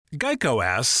Geico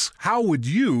asks, how would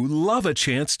you love a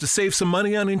chance to save some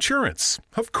money on insurance?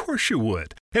 Of course you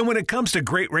would. And when it comes to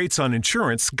great rates on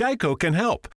insurance, Geico can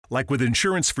help. Like with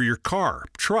insurance for your car,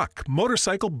 truck,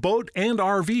 motorcycle, boat, and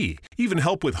RV. Even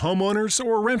help with homeowners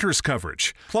or renters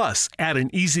coverage. Plus, add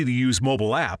an easy-to-use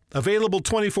mobile app, available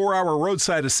 24-hour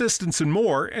roadside assistance and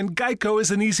more, and Geico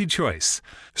is an easy choice.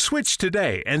 Switch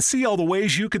today and see all the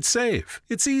ways you could save.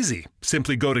 It's easy.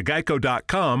 Simply go to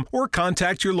geico.com or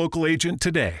contact your local agent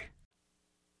today.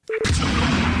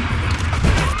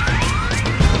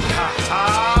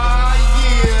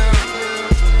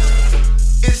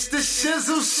 It's the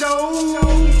Shizzle Show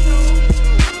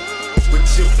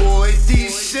with your boy D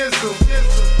Shizzle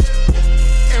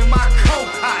and my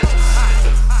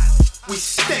co-pilots. We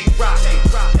stay rocking.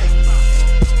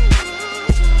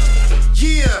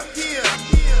 Yeah.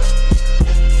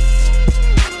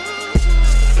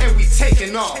 And we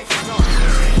taking off.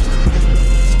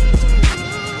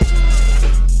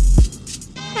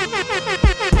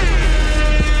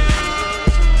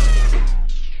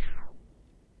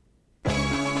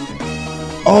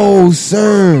 Oh,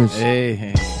 Serge.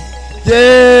 Hey. Yeah.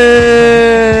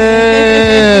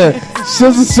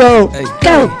 Shizzle Show. Hey.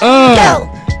 Go. Go.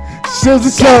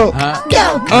 Shizzle Show.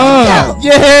 Go.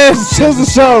 Yeah. Shizzle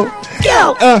Show.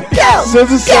 Go. Go.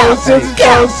 Shizzle Show. Shizzle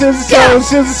Show. Shizzle Show.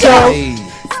 Shizzle Show. Hey.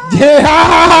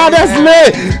 Yeah. That's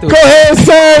lit. Go ahead, Serge.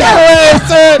 Go ahead,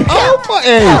 Serge. Oh, my.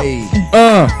 Hey.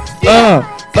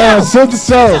 Shizzle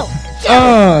Show.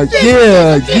 Yeah,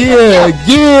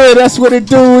 that's what it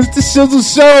do. It's the Shizzle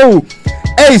Show.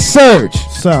 Hey, Serge.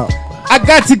 So, I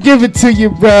got to give it to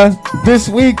you, bruh. This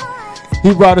week,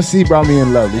 he brought me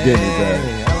in lovely, didn't he,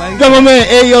 bruh? I like Got my man,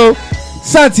 Ayo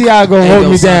Santiago, hold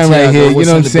me down right here. You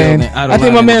know what I'm saying? I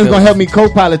think my man's gonna help me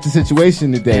co-pilot the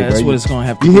situation today, Yeah, bro. that's what it's gonna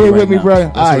have to You be here right with me, now. bro?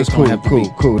 That's All what right, it's gonna have to be.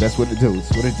 cool. That's what it do.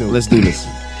 Let's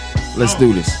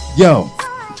do this. Yo.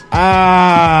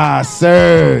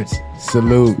 Serge.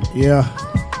 Salute. yeah.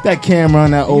 That camera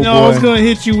on that old I boy. was going to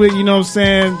hit you with, you know what I'm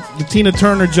saying, the Tina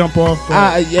Turner jump off.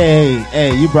 But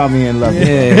Hey, you brought me in love.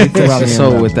 Yeah, he touched the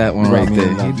soul with that one right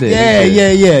there. He did.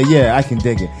 Yeah, I can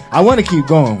dig it. I want to keep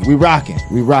going. We rocking.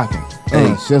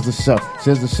 Hey. Shizzle Show.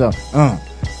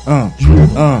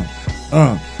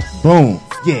 Boom.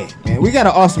 Yeah, man. We got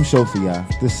an awesome show for y'all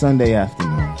this Sunday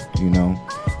afternoon, you know.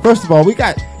 First of all, we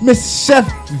got Miss Chef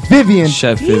Vivian.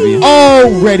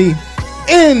 Already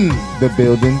in the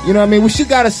building. You know what I mean? Well, she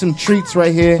got us some treats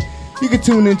right here. You can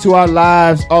tune into our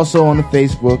lives also on the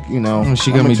Facebook, you know.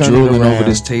 She got me drooling over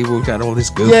this table. Got all this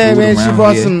good food man, around she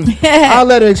brought here. some. I'll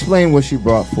let her explain what she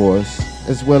brought for us,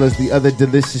 as well as the other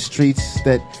delicious treats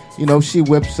that, you know, she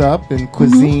whips up and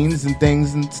cuisines and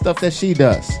things and stuff that she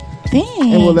does. Thanks.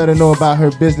 And we'll let her know about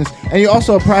her business. And you're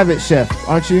also a private chef,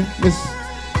 aren't you, Miss?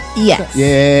 Yes.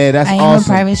 Yeah, that's I am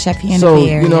awesome. a private chef here in So, the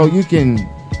Bay Area. you know, you can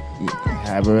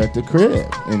have her at the crib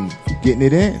and getting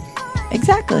it in.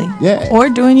 Exactly. Yeah. Or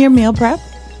doing your meal prep.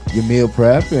 Your meal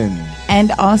prep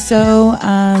And also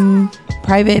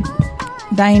private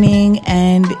dining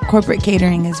and corporate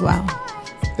catering as well.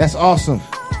 that's awesome.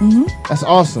 Mm-hmm. That's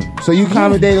awesome. So you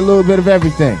accommodate a little bit of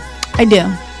everything. I do.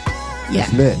 Yeah.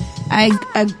 That's lit.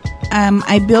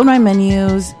 I build my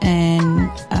menus and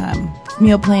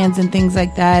meal plans and things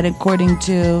like that according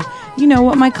to, you know,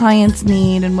 what my clients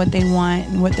need and what they want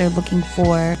and what they're looking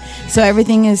for. So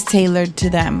everything is tailored to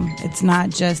them. It's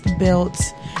not just built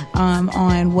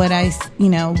on what I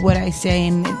say,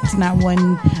 and it's not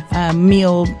one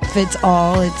meal fits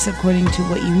all. It's according to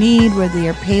what you need, whether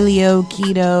you're paleo,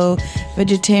 keto,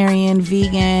 vegetarian,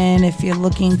 vegan, if you're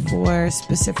looking for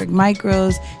specific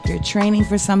macros, if you're training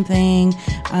for something,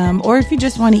 or if you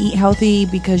just want to eat healthy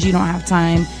because you don't have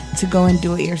time to go and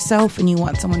do it yourself and you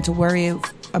want someone to worry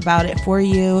about it for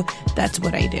you. That's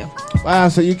what I do. Wow,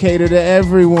 so you cater to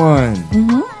everyone.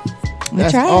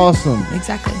 That's try. awesome.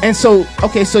 Exactly. And so,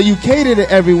 okay, so you cater to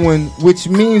everyone, which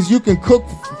means you can cook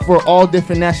for all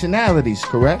different nationalities,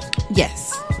 correct?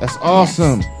 Yes. That's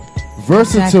awesome.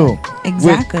 Versatile.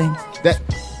 Exactly.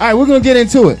 All right, we're going to get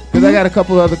into it because I got a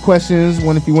couple of other questions.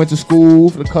 One, if you went to school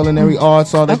for the culinary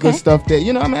arts, all that good stuff there.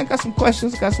 You know what I mean? I got some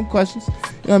questions. You know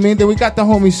what I mean? Then we got the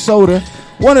homie Sota,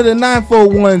 one of the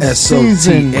 941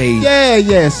 season.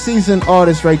 Yeah, seasoned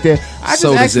artists right there. I just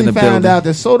actually found out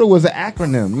that Sota was an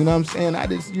acronym. You know what I'm saying?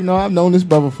 I've known this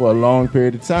brother for a long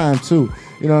period of time too.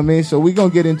 You know what I mean? So we're going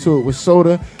to get into it with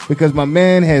Sota because my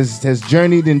man has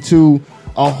journeyed into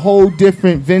a whole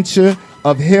different venture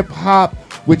of hip hop,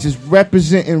 which is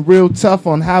representing real tough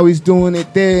on how he's doing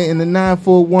it there in the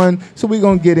 941. So we're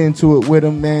going to get into it with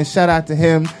him, man. Shout out to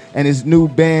him. and his new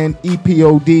band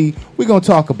EPOD. We're going to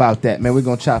talk about that, man. We're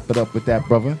going to chop it up with that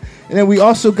brother. And then we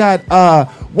also got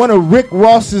one of Rick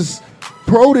Ross's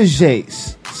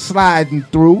proteges sliding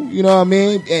through, you know what I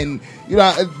mean? And you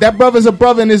know that brother's a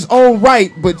brother in his own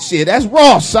right, but shit, that's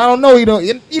Ross. I don't know, you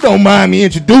don't mind me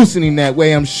introducing him that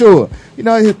way, I'm sure. You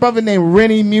know, his brother named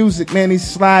Rennie Music, man, he's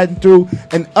sliding through,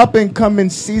 an up and coming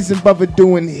seasoned brother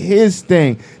doing his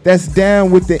thing. That's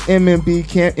down with the MMB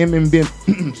camp,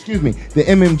 excuse me, the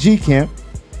MMG camp,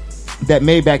 that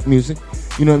Maybach Music,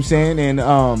 you know what I'm saying? And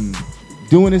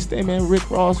doing his thing, man. Rick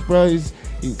Ross, bro,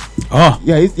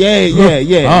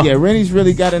 Rennie's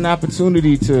really got an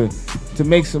opportunity to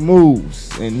make some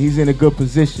moves, and he's in a good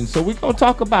position. So we're gonna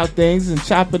talk about things and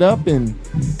chop it up and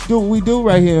do what we do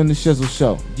right here on the Shizzle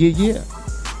Show. Yeah.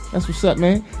 That's what's up,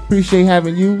 man. Appreciate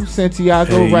having you,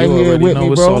 Santiago, right here with me,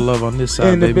 bro. It's all love on this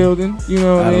side, in the baby. building. You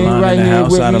know what I mean? Right here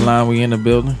house, with out me. of line, we in the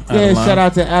building. Shout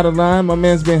out to Out of Line. My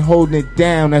man's been holding it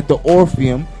down at the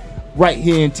Orpheum right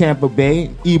here in Tampa Bay,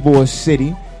 Ybor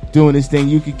City, doing his thing.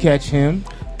 You can catch him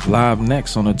live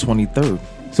next on the 23rd.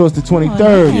 So it's the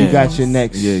 23rd. Nice. You got your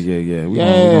next. Yeah. We're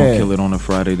gonna kill it on a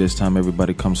Friday this time.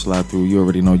 Everybody come slide through. You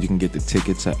already know you can get the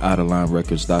tickets at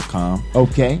OutOfLineRecords.com.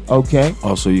 Okay.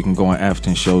 Also, you can go on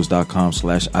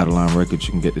AftonShows.com/OutOfLineRecords.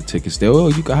 You can get the tickets there. Oh,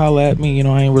 you can holler at me. You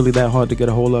know, I ain't really that hard to get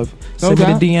a hold of. Send me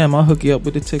the DM. I'll hook you up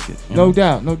with the ticket. No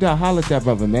doubt. Holler at that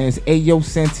brother, man. It's Ayo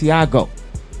Santiago.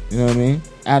 You know what I mean?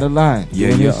 Out of Line.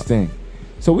 Doing this thing.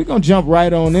 So we're going to jump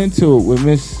right on into it with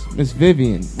Miss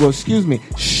Vivian. Well, excuse me,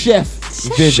 Chef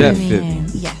Vivian.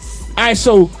 Yes. All right,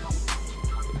 so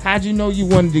how'd you know you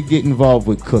wanted to get involved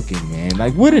with cooking, man?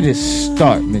 Like, where did it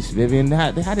start, Miss Vivian? How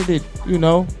did it, where did it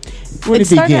begin? It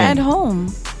started at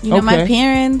home. You know, my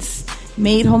parents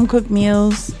made home-cooked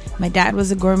meals. My dad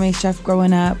was a gourmet chef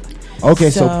growing up.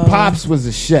 Okay, so Pops was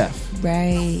a chef.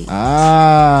 Right.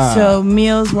 So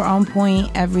meals were on point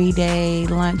every day,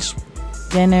 lunch,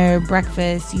 dinner,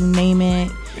 breakfast, you name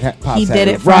it. He did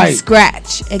it from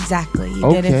scratch. Exactly. He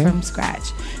did it from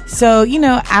scratch. So, you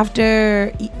know,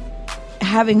 after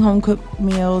having home cooked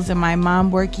meals and my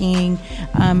mom working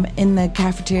in the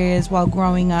cafeterias while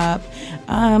growing up,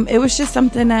 it was just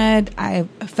something that I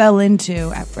fell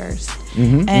into at first.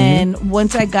 And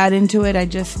once I got into it, I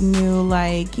just knew,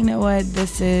 like, you know what,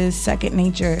 this is second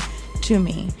nature to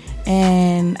me.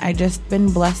 And I just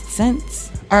been blessed since.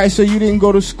 All right, so you didn't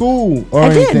go to school or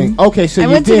anything? Did. Okay, so I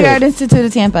went to the Art Institute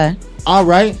of Tampa. All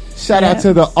right. Shout out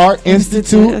to the Art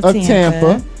Institute of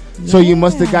Tampa. So you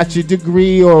must have got your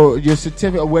degree or your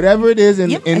certificate or whatever it is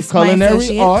in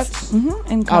culinary arts.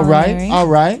 In culinary. All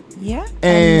right. Yeah.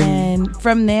 And then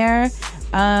from there,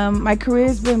 my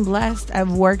career's been blessed.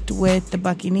 I've worked with the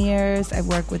Buccaneers. I've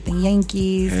worked with the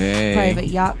Yankees, private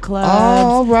yacht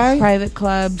clubs, private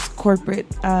clubs, corporate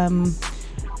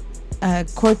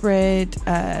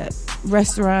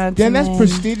restaurants. Then that's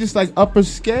prestigious, like upper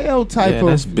scale type of.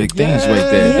 That's big things right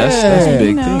there. That's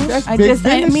big things. That's I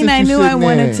knew I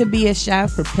wanted to be a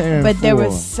chef, but there for.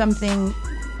 was something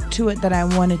to it that I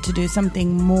wanted to do,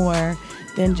 something more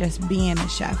than just being a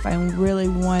chef. I really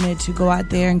wanted to go out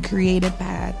there and create a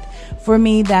path for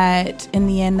me that in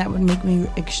the end that would make me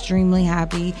extremely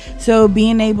happy. So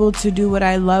being able to do what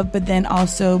I love, but then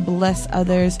also bless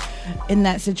others in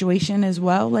that situation as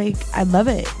well, like, I love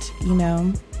it, you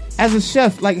know. As a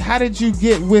chef, like, how did you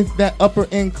get with that upper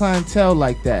end clientele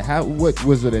like that? What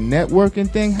was it, a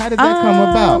networking thing? How did that come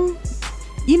about?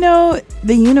 You know,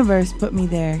 the universe put me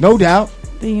there. No doubt.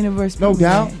 The universe put me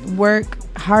there. Work,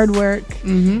 hard work,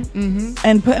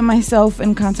 and putting myself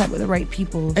in contact with the right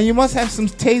people. And you must have some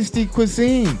tasty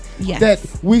cuisine that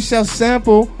we shall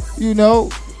sample, you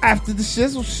know, after the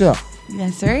Shizzle Show.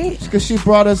 That's right. Because she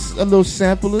brought us a little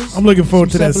samplers. I'm looking forward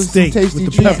to that steak with the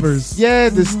peppers. Yeah,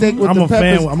 the steak with the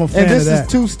peppers. I'm a fan and this of that.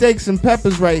 is 2 steaks and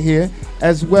peppers right here,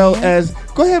 as well as.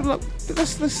 Go ahead,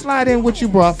 let's slide in what you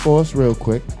brought for us real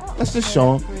quick. Let's just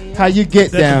show them how you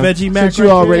get down. The veggie mac. Since you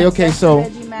already so.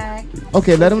 Veggie mac.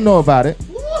 Okay, let them know about it.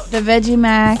 The veggie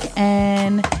mac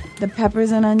and the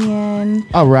peppers and onion.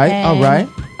 All right.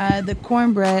 The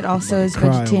cornbread also is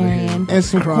vegetarian. And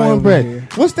some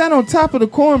cornbread. What's that on top of the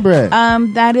cornbread?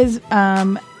 That is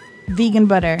vegan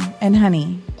butter and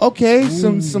honey. Okay,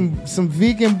 some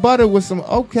vegan butter with some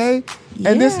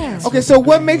And this so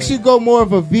what makes you go more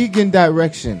of a vegan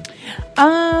direction?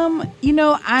 You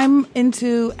know, I'm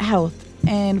into health,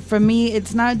 and for me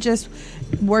it's not just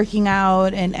working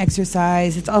out and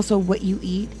exercise, it's also what you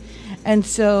eat. And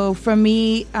so for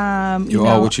me, you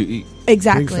are what you eat.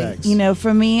 Exactly. You know,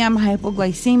 for me, I'm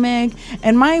hypoglycemic,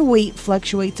 and my weight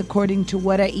fluctuates according to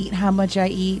what I eat, how much I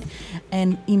eat,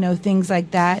 and, you know, things like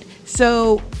that.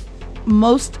 So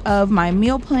most of my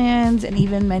meal plans and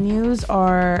even menus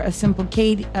are a simple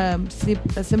paleo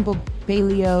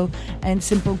and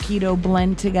simple keto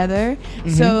blend together.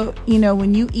 So,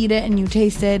 when you eat it and you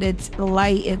taste it, it's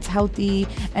light, it's healthy,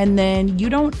 and then you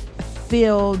don't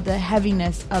feel the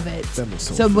heaviness of it.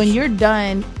 So when you're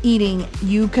done eating,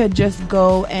 you could just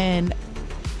go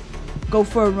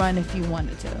for a run if you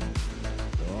wanted to.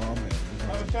 Oh, man.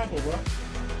 Have a sample, bro.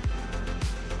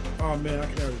 Oh, man, I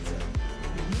carry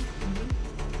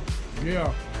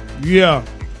that. Yeah.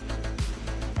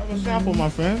 Have a sample, my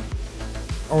friend.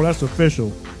 Oh, that's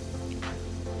official.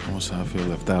 Almost I feel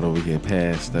left out over here.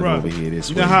 Past that Bruh, over here this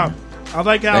you way. know how I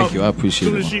like how Thank you. I appreciate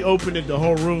as soon it. as she opened it, the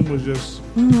whole room was just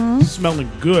smelling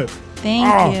good.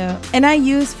 Thank you. And I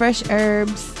use fresh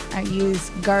herbs. I use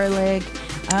garlic.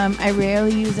 I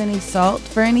rarely use any salt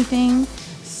for anything.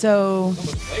 So,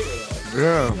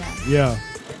 Yeah.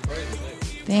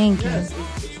 thank you.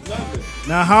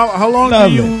 Now, how long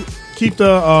do you keep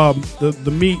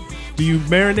the meat? Do you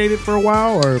marinate it for a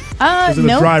while, or is it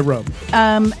a dry rub?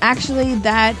 Actually,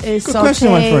 that is Good question,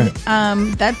 my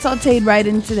sauteed. That's sauteed right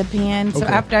into the pan. So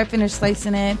Okay. after I finish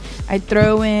slicing it, I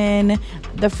throw in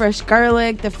the fresh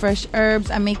garlic, the fresh herbs.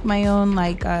 I make my own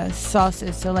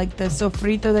sauces. So like the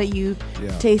sofrito that you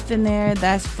taste in there,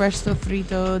 that's fresh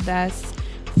sofrito. That's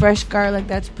fresh garlic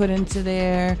that's put into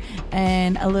there,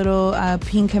 and a little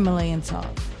pink Himalayan salt.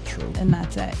 True. And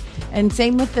that's it. And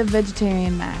same with the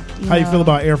vegetarian mac. How you feel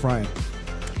about air frying?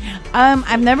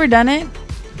 I've never done it.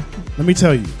 Let me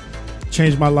tell you,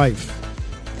 changed my life.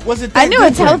 Was it? I knew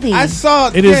it's healthy. I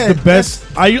saw It is the best.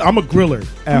 I'm a griller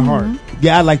at heart.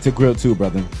 Yeah, I like to grill too,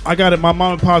 brother. I got it. My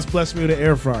mom and pops blessed me with an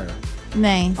air fryer.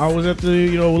 Nice. I was at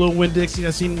the little Winn-Dixie.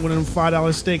 I seen one of them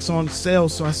 $5 steaks on sale,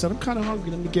 so I said I'm kind of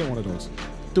hungry. Let me get one of those.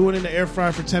 Threw it in the air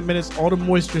fryer for 10 minutes. All the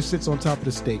moisture sits on top of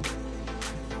the steak.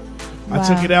 I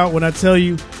took it out. When I tell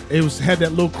you, it had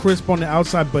that little crisp on the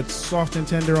outside, but soft and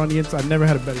tender on the inside. Never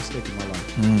had a better steak in my life.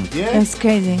 Yeah. That's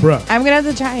crazy. Bruh. I'm going to have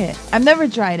to try it. I've never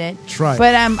tried it. Try it.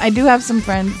 But I do have some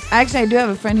friends. Actually, I do have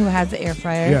a friend who has an air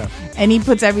fryer. Yeah. And he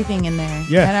puts everything in there.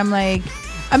 Yeah. And I'm like,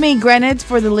 granted, it's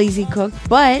for the lazy cook.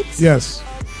 But Yes.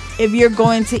 if you're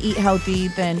going to eat healthy,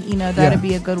 then, that'd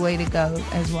be a good way to go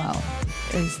as well.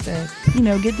 Is to,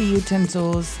 get the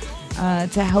utensils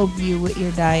to help you with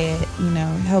your diet,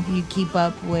 help you keep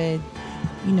up with,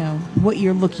 what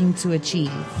you're looking to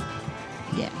achieve.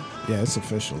 Yeah. Yeah, it's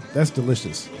official. That's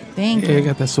delicious. Thank Yeah, you you.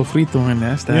 got that sofrito in there.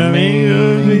 That's that You know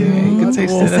what I mean? You can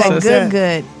taste Well, that. It's That's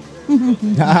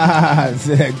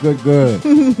like that. good.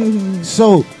 Good.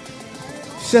 So,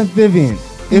 Chef Vivian,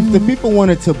 if the people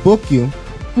wanted to book you,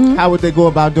 how would they go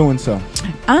about doing so?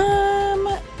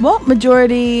 Well,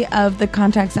 majority of the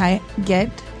contacts I get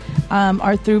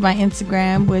are through my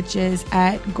Instagram, which is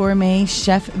at Gourmet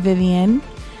Chef Vivian,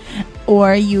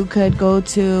 or you could go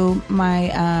to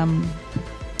my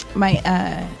my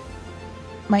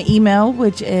email,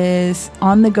 which is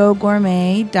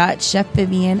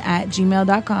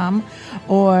onthegogourmet.chefvivian@gmail.com,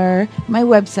 or my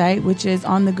website, which is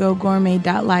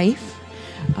onthegogourmet.life,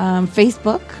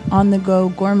 Facebook On The Go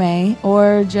Gourmet,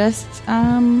 or just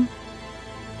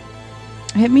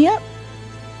hit me up.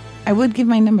 I would give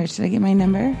my number. Should I give my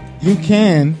number? You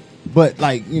can, but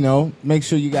make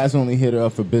sure you guys only hit her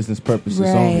up for business purposes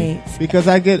only. Right. Because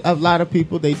I get a lot of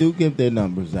people, they do give their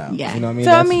numbers out. Yeah. You know what I mean?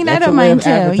 So, I That's don't a way mind of too.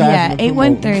 Yeah. advertising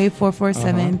and promoting.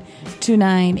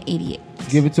 813-447-2988.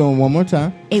 Give it to them one more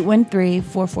time.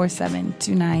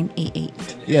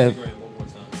 813-447-2988. Yeah.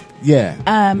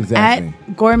 Yeah. Exactly.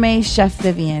 At Gourmet Chef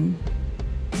Vivian.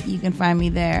 You can find me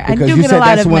there. Because I do you get said a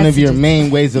lot that's of one messages. of your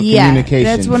main ways of Yeah, communication.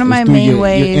 that's one of is my through main your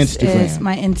ways Instagram. is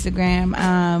my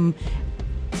Instagram.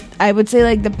 I would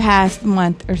say the past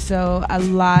month or so, a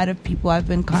lot of people have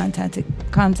been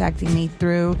contacting me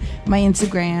through my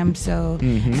Instagram. So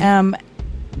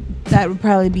that would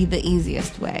probably be the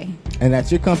easiest way. And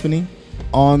that's your company,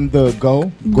 On The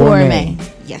Go Gourmet.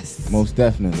 Yes. Most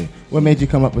definitely. What made you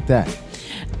come up with that?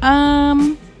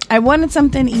 I wanted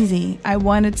something easy. I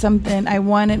wanted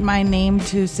my name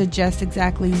to suggest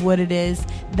exactly what it is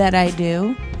that I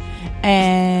do.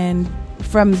 And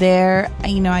from there,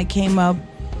 I came up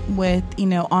with,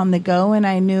 On The Go, and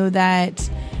I knew that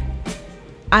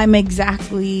I'm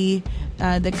exactly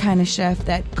the kind of chef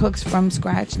that cooks from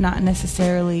scratch, not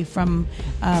necessarily from,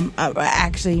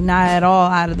 actually not at all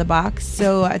out of the box.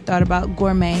 So I thought about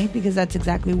gourmet because that's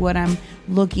exactly what I'm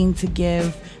looking to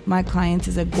give my clients,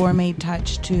 is a gourmet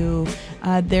touch to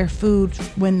their food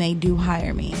when they do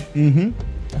hire me. Mm-hmm.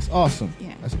 That's awesome.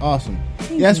 Yeah. That's awesome.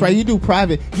 Yeah, that's right. You do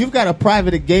private. You've got a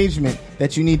private engagement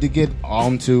that you need to get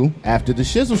onto after the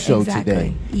Shizzle show Exactly.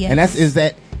 today. Yes. And is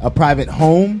that a private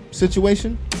home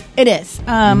situation? It is.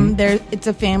 It's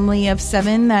a family of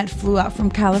 7 that flew out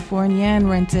from California and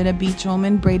rented a beach home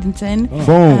in Bradenton.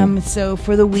 Boom. So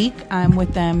for the week, I'm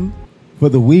with them. For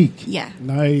the week. Yeah.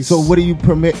 Nice. So what do you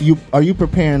permit? Are you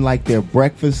preparing like their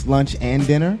breakfast, lunch, and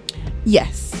dinner?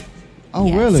 Yes. Oh,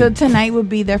 Yeah. really? So tonight would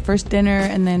be their first dinner,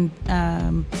 and then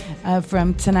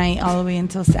from tonight all the way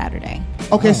until Saturday.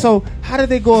 Okay, so how did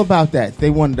they go about that? They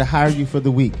wanted to hire you for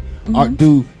the week. Or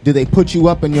do they put you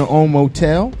up in your own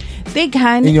motel? They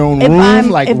can. In your own if room,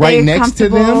 like if right they're next to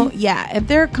comfortable- them? Yeah, if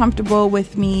they're comfortable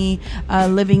with me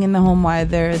living in the home while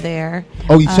they're there.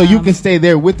 Oh, so you can stay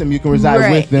there with them. You can reside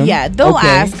Right. with them. Yeah, they'll Okay.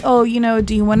 ask,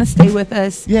 do you want to stay with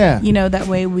us? Yeah. That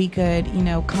way we could,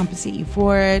 compensate you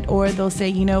for it. Or they'll say,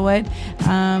 you know what,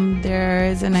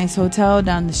 there's a nice hotel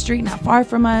down the street, not far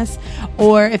from us.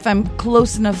 Or if I'm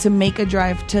close enough to make a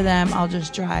drive to them, I'll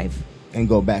just drive And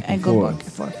go back and, and go forth. back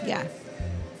and forth. Yeah.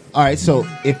 All right, so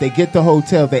if they get the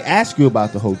hotel, they ask you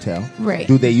about the hotel. Right.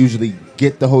 Do they usually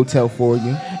get the hotel for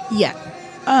you? Yeah.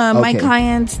 My Okay.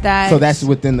 clients that. So that's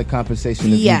within the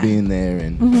compensation of Yeah. you being there,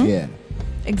 and yeah.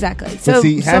 Exactly. But So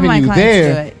see, some of my having you clients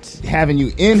do there, it. having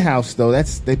you in house though,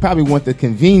 they probably want the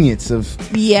convenience of.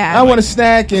 Yeah. I want a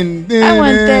snack and I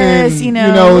want this,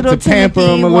 little to pamper Timothy them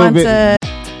a little wants bit.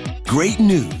 Great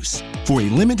news! For a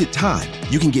limited time,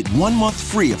 you can get 1 month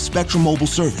free of Spectrum Mobile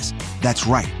service. That's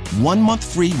right, 1 month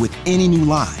free with any new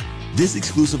line. This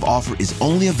exclusive offer is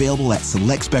only available at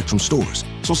select Spectrum stores,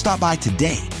 so stop by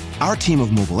today. Our team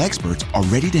of mobile experts are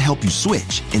ready to help you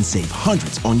switch and save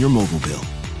hundreds on your mobile bill.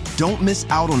 Don't miss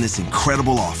out on this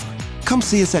incredible offer. Come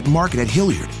see us at Market at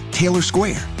Hilliard, Taylor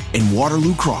Square, and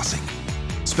Waterloo Crossing.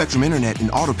 Spectrum Internet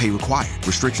and autopay required.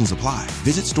 Restrictions apply.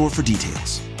 Visit store for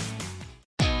details.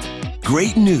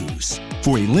 Great news!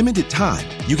 For a limited time,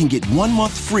 you can get 1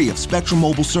 month free of Spectrum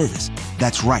Mobile service.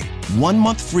 That's right, 1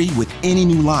 month free with any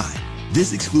new line.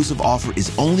 This exclusive offer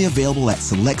is only available at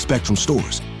select Spectrum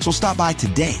stores, so stop by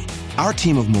today. Our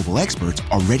team of mobile experts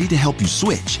are ready to help you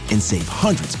switch and save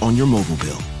hundreds on your mobile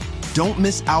bill. Don't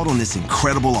miss out on this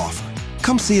incredible offer.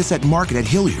 Come see us at Market at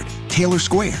Hilliard, Taylor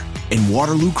Square, and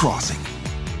Waterloo Crossing.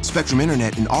 Spectrum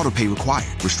Internet and autopay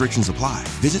required. Restrictions apply.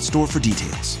 Visit store for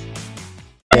details.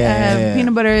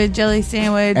 Peanut butter jelly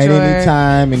sandwich At or any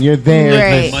time, and you're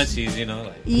there. Right. Munchies,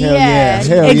 like. Yeah,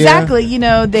 Hell yeah. exactly.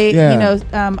 They, Yeah.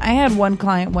 I had one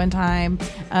client one time.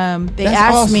 They That's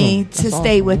asked awesome. me to That's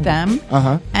stay awesome. with them,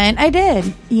 Uh-huh. and I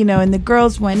did. And the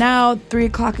girls went out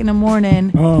 3:00 in the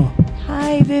morning. Oh.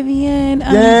 Hi, Vivian.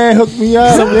 Yeah, hook me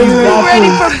up. I'm ready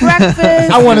for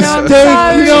breakfast. I want a I'm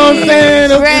steak. You know what I'm sorry.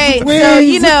 saying? Right.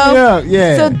 Wings, So hook me up.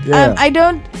 Yeah. So yeah.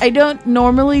 I don't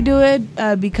normally do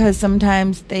it because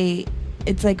sometimes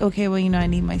it's like, okay, well, I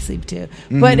need my sleep too.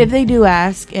 But if they do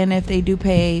ask and if they do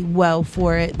pay well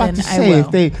for it, about then to I say, will.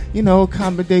 if they,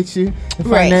 accommodate you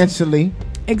Right. financially.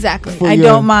 Exactly. for I your-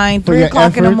 don't mind for 3 your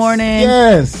o'clock in the efforts. morning,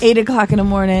 Yes. 8 o'clock in the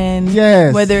morning,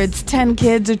 Yes. whether it's 10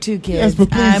 kids or 2 Yes, kids, but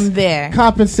please I'm there.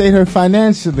 compensate her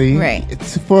financially. Right.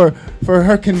 It's for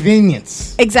her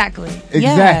convenience. Exactly.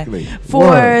 Exactly. Yeah. For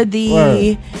Word.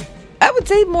 the, I would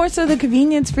say more so the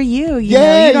convenience for you. You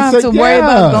Yeah, you don't have so to worry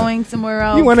about yeah. going somewhere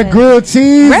else. You want a and- grilled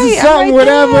cheese Right, or I'm something, right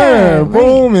whatever. there.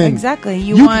 Boom. Right, And exactly.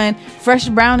 You you- want fresh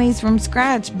brownies from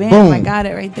scratch. Bam, Boom. I got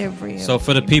it right there for you. So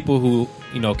for the people who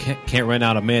can't rent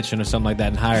out a mansion or something like that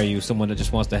and hire you, someone that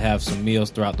just wants to have some meals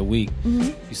throughout the week,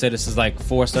 you said this is like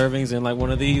 4 servings in like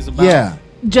one of these. About? Yeah.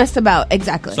 Just about,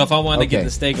 exactly. So if I wanted to Okay. get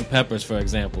the steak and peppers, for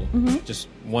example, just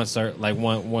one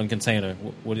one container,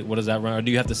 what does that run? Or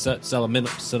do you have to sell a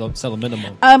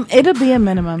minimum? It'll be a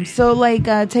minimum. So,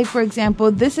 take for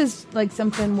example, this is like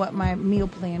something what my meal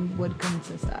plan would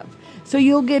consist of. So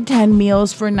you'll get 10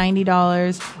 meals for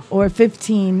 $90 or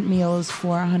 15 meals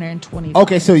for $120.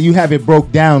 Okay, so you have it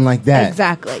broke down like that.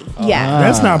 Exactly. Yeah.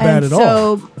 That's not bad And at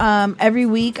all. So every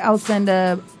week I'll send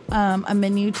a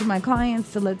menu to my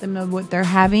clients to let them know what they're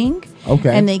having.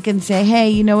 Okay. And they can say, hey,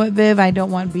 you know what, Viv, I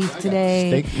don't want beef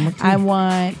today. steak in my teeth. I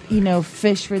want,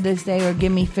 fish for this day, or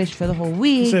give me fish for the whole You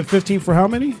week. said 15 for how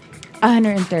many?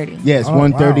 130. Yes, Oh,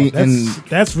 130 wow. and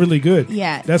That's really good.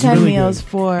 Yeah, That's 10 really meals good.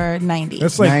 for 90.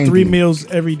 That's like 90. 3 meals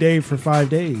every day for 5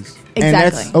 days. and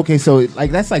exactly. that's okay. So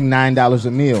that's like $9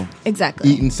 a meal. Exactly.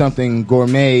 Eating something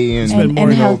gourmet and, Spend more,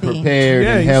 healthy. prepared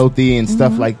Yeah, and you- healthy and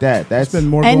stuff like that. That's Spend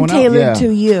more And going out. tailored Yeah. to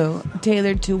you,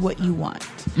 tailored to what you want.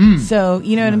 So,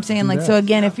 you know what I'm saying? Like, so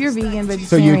again, if you're vegan, so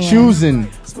vegetarian. you're choosing.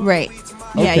 Right.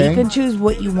 Yeah, Okay. you can choose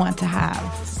what you want to have,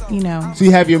 So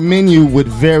you have your menu with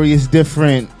various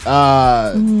different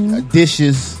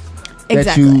dishes.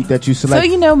 Exactly. that you select.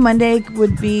 So Monday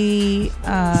would be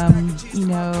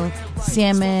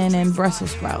salmon and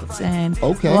Brussels sprouts, and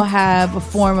we'll have a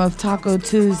form of Taco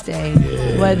Tuesday,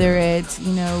 whether it's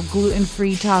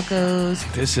gluten-free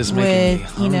tacos. This is with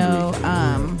making me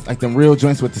hungry. like them real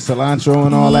joints with the cilantro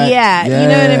and all that. Yeah, you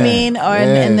know what I mean.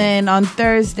 And then on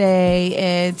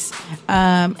Thursday it's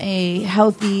a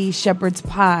healthy shepherd's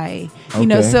pie.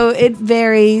 So it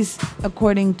varies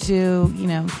according to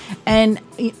and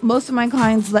most of my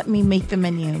clients let me make the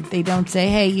menu. They don't say,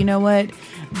 hey, you know what,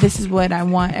 this is what I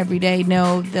want every day.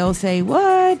 No, they'll say,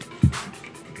 what?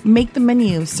 Make the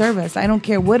menu, serve us. I don't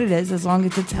care what it is, as long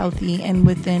as it's healthy and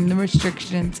within the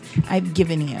restrictions I've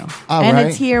given you.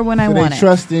 It's here when I want they it.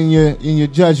 Trust in your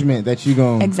judgment that you're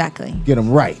going exactly get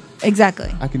them right.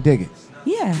 Exactly. I can dig it.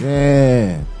 Yeah.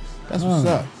 Yeah. That's what's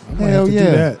up. Hell do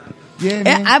yeah. that. Yeah,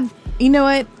 man. You know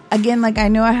what? Again, I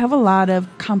know I have a lot of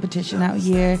competition out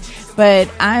here, but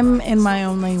I'm in my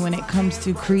own lane when it comes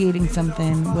to creating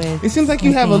something with. It seems like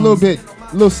you have a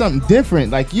little something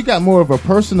different. Like you got more of a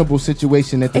personable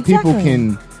situation that the people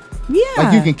can. Yeah.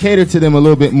 Like you can cater to them a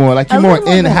little bit more. Like you're more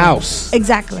in-house.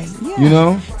 Exactly.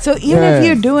 Yeah. So even if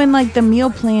you're doing the meal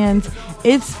plans,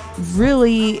 it's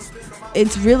really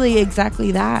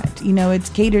exactly that. It's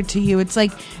catered to you. It's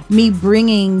like me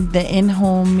bringing the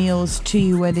in-home meals to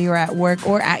you, whether you're at work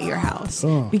or at your house,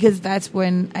 because that's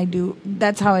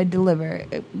how I deliver.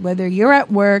 Whether you're at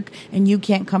work and you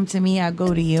can't come to me, I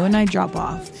go to you and I drop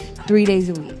off 3 days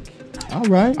a week. All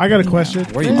right. I got a question.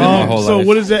 Where you been my whole so life?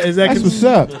 what is that? That's what's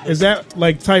up. Is that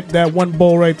type that one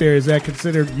bowl right there? Is that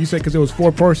considered? You said because it was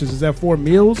 4 portions. Is that 4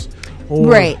 meals?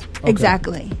 Right. Okay.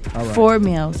 Exactly. All right. 4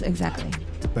 meals. Exactly.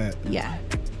 Bet. Yeah.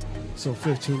 So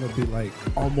 15 would be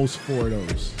almost 4 of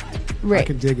those. Right. I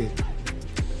can dig it.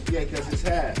 Yeah, because it's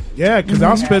half. Yeah, because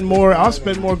I'll spend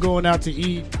more going out to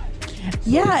eat.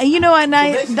 Yeah, and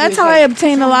that's how I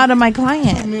obtain a lot of my 2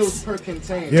 clients. meals per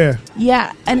container. Yeah.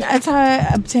 Yeah, and that's how I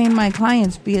obtain my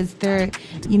clients, because they're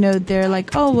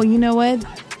like, oh, well, you know what?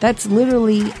 That's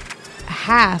literally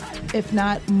half, if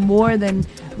not more than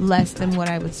less than what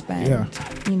I would spend. Yeah.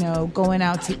 Going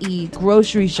out to eat,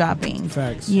 grocery shopping.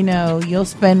 Facts. You'll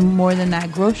spend more than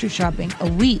that grocery shopping a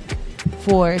week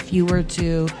for if you were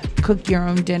to cook your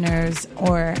own dinners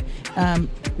or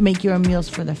make your own meals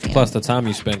for the family. Plus the time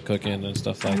you spend cooking and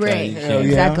stuff like that. Right. You Hell can't- yeah.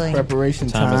 Exactly. Preparation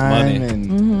Time is time money.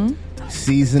 and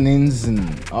seasonings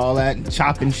and all that, and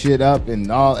chopping shit up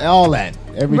and all that.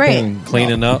 Everything. Right.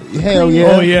 Cleaning up. Hell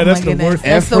yeah. Oh yeah, that's my the goodness. worst.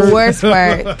 That's the effort. worst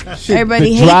part. Shit, Everybody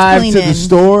to hates drive cleaning. to the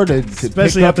store to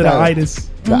Especially pick after up the the itis.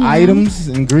 the items,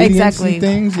 ingredients, Exactly. and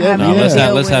things. Yeah, Having No, to let's deal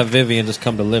have let's with- have Vivian just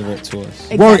come deliver it to us.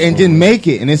 Work and then make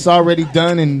it, and it's already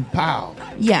done and pow.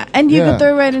 Yeah, and you Yeah. can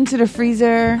throw it right into the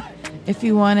freezer if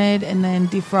you wanted, and then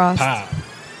defrost Pow.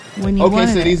 when you Okay, want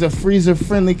so it. these are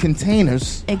freezer-friendly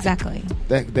containers Exactly.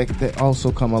 that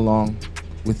also come along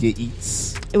with your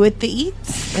eats. With the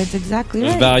eats, that's exactly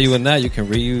There's right. value in that. You can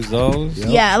reuse those.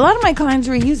 Yeah, a lot of my clients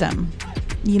reuse them.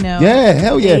 Yeah,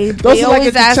 hell yeah. They Those are like always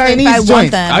at the ask if Chinese I want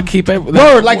joints. them. I keep everything.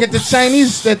 Word, like at the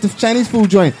Chinese food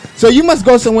joint. So you must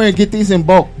go somewhere and get these in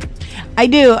bulk. I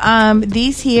do.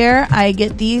 These here, I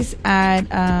get these at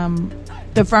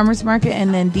the farmer's market,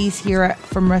 and then these here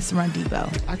from Restaurant Depot.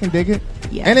 I can dig it.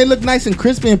 Yeah. And they look nice and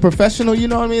crispy and professional. You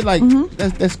know what I mean? Like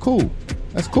that's cool.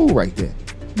 That's cool right there.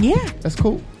 Yeah. That's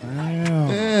cool. Damn.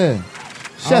 Yeah.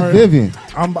 Chef Alright. Vivian.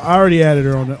 I already added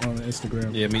her on the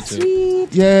Instagram. Yeah, me too. Sweet.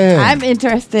 Yeah. I'm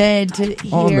interested to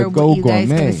On hear the what you go guys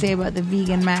gourmet. going to say about the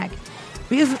vegan mac.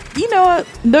 Because,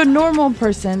 the normal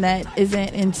person that isn't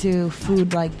into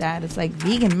food like that, it's like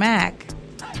vegan mac.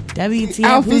 WTF,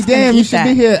 Alfie, who's gonna damn, you eat should that?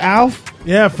 be here, Alf.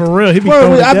 Yeah, for real. He be Word,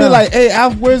 throwing it I'd be down. like, hey,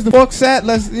 Alf, where's the forks at?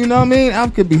 Let's, you know what I mean?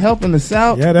 Alf could be helping us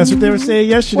out. Yeah, that's what they were saying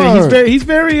yesterday. Word. He's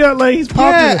very he's popular.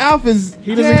 Yeah, Alf is.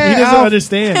 He doesn't Alf,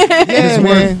 understand. Yeah, his worth.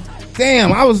 man.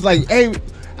 Damn, I was like, hey,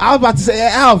 I was about to say, hey,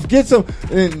 Alf, get some.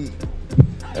 And,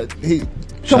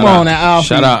 come on now, Alfie.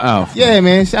 Shout out Alf. Yeah,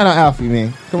 man. Shout out Alfie,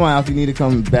 man. Come on, Alfie. You need to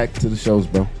come back to the shows,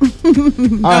 bro. All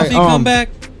right, Alfie, come back.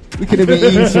 We could have been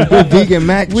eating some good vegan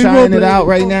mac, We trying will it be. out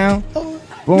right now.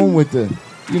 Boom with the,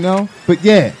 But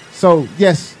yeah, so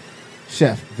yes,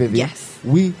 Chef Vivian. Yes.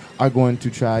 We are going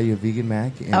to try your vegan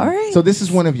mac. And All right. So this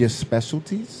is one of your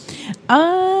specialties?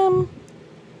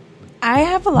 I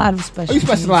have a lot of specialties. You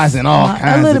specialize in all kinds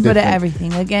A of little bit of different-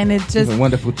 everything. Again, it's just Some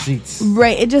wonderful treats.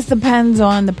 right. It just depends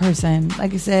on the person.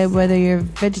 Like I said, whether you're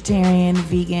vegetarian,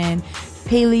 vegan,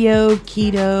 paleo,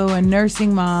 keto, a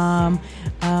nursing mom,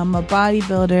 a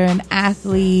bodybuilder, an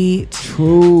athlete.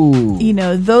 True.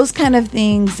 Those kind of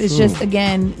things. It's just,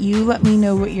 again, you let me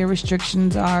know what your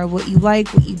restrictions are, what you like,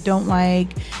 what you don't like,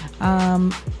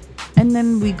 and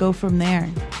then we go from there.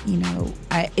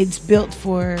 it's built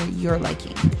for your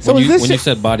liking. So when is this you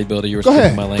said bodybuilder, you were Go speaking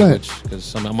ahead, my go language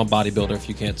because I'm a bodybuilder. If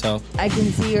you can't tell, I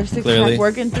can see your six Clearly. pack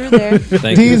working through there.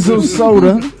 thank you. Diesel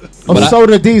Soda or But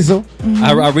Soda Diesel?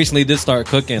 I recently did start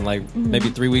cooking, like maybe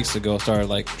 3 weeks ago. Started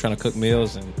like trying to cook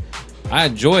meals, and I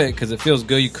enjoy it because it feels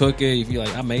good. You cook it, you feel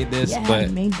like I made this, Yeah, I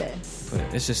but made this.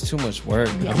 it's just too much work.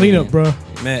 Yeah. Clean up, bro.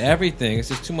 Man, everything. It's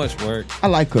just too much work. I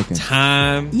like cooking.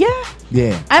 Time. Yeah.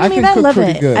 Yeah, I mean, can I cook love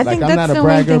pretty it. good. I Like, think I'm that's not a the only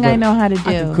bragger, thing I but know how to do. I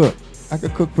can cook. I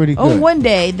could cook pretty good. Oh, one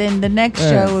day, then the next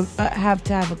Yeah. show have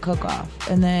to have a cook off,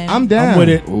 and then I'm down I'm with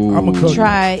it. Ooh. I'm a cook.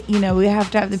 try. We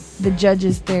have to have the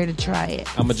judges there to try it.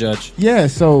 I'm a judge. Yeah,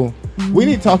 so we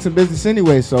need to talk some business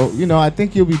anyway. So I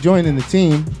think you'll be joining the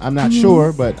team. I'm not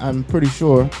sure, but I'm pretty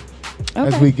sure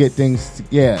as we get things.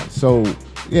 So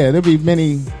there'll be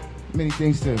many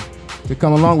things to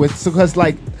come along with. So because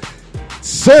like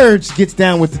Serge gets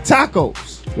down with the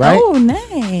tacos, right? Oh,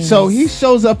 nice. So he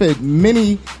shows up at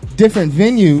many different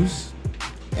venues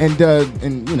and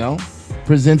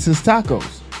presents his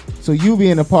tacos. So you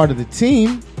being a part of the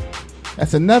team,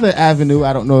 that's another avenue.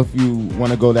 I don't know if you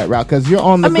want to go that route because you're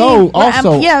on the go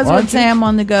also. I was going aren't to say you? I'm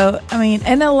on the go. I mean,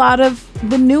 and a lot of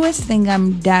the newest thing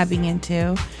I'm dabbing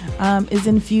into is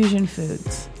infusion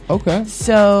foods. Okay.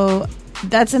 So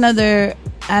that's another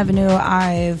avenue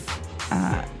I've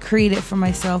created for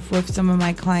myself with some of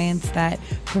my clients that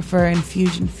prefer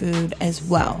infusion food as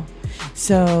well.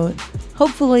 So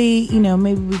hopefully,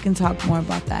 maybe we can talk more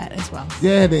about that as well.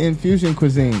 Yeah, the infusion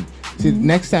cuisine. See,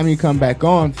 next time you come back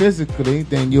on physically,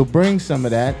 then you'll bring some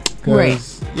of that. Right.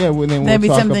 Yeah, well, then we'll That'd be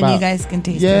talk something about, you guys can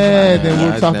taste. Yeah, as well. then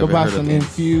we'll I've talk never about heard some of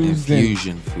infused.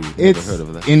 infusion food. It's Never heard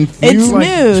of that. infused. It's Like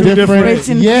new. two different- It's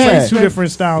infused. Yeah. Two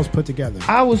different styles put together.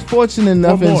 I was fortunate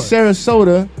enough One in more.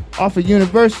 Sarasota, off of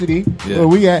University, Yeah. where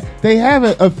we at. They have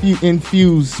a few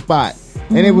infused spot,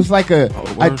 and it was like a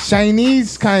word.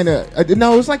 Chinese kind of.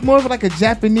 No, it was like more of like a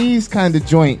Japanese kind of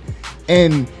joint,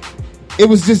 and it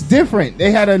was just different.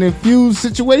 They had an infused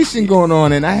situation going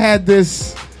on, and I had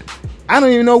this. I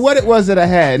don't even know what it was that I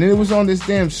had, and it was on this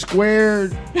damn square.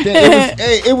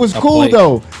 It was A cool plate.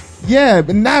 though. Yeah,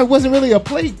 but now it wasn't really a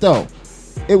plate though.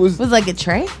 It was Was like a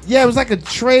tray? yeah, it was like a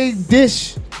tray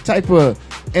dish type of,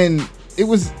 and it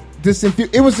was this.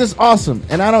 It was just awesome,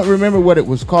 and I don't remember what it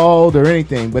was called or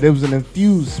anything, but it was an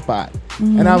infused spot,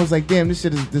 and I was like, damn,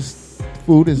 this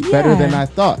food is better than I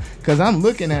thought, because I'm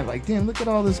looking at it like, damn, look at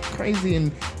all this crazy,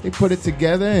 and they put it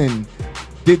together, and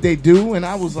and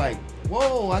I was like,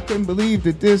 whoa, I couldn't believe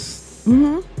that this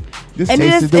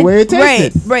tasted the way it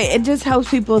tasted. Right. It just helps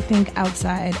people think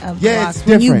outside of the Yeah, box. it's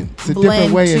When you different. It's a different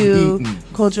blend way of two eating.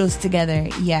 cultures together,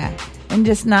 and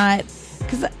just not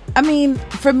because I mean,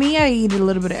 for me, I eat a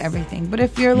little bit of everything. But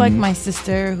if you're like my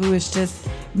sister, who is just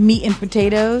meat and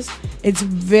potatoes, it's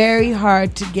very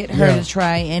hard to get her to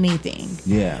try anything.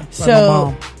 Yeah. my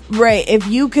So, mom. right, if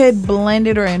you could blend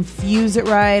it or infuse it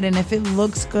right, and if it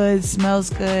looks good, smells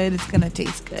good, it's gonna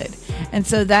taste good. And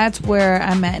so that's where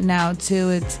I'm at now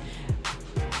too.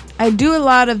 I do a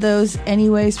lot of those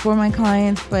anyways for my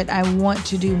clients, but I want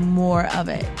to do more of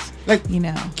it. Like,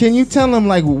 Can you tell them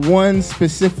like one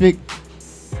specific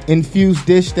infused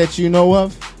dish that you know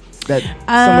of that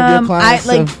some of your clients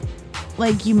have?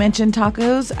 Like you mentioned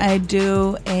tacos, I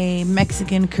do a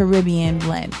Mexican Caribbean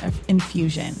blend of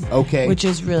infusion. Okay. Which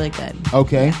is really good.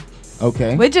 Okay.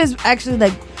 Okay. Which is actually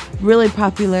like really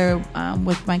popular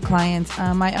with my clients.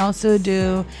 I also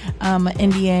do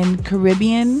Indian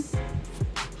Caribbean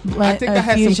blend, I think I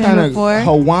had some fusion kind before. of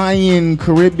Hawaiian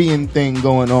Caribbean thing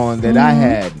going on that I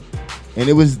had, and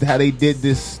it was how they did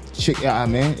this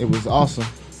man, it was awesome.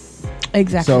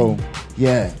 Exactly. So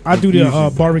yeah, I do the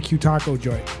infusion. barbecue taco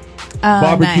joint.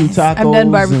 barbecue nice. tacos. I've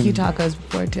done barbecue and- tacos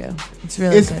before too. It's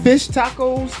really Is good. fish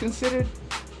tacos considered?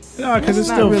 No, because it's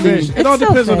not still really- fish. It It's all still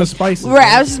depends on the fish. spices. Right.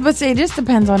 I was just about to say, it just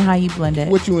depends on how you blend it.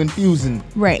 What you infusing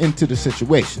Right. into the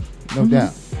situation? No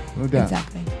doubt. No doubt.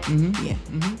 Exactly. Yeah.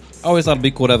 I always thought it'd be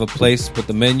cool to have a place with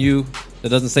the menu that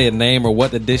doesn't say a name or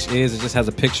what the dish is. It just has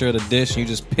a picture of the dish, and you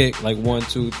just pick like 1,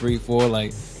 2, 3, 4.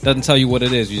 Like, doesn't tell you what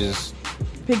it is. You just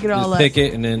Pick it all up. pick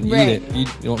it and then Right. eat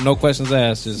it. No questions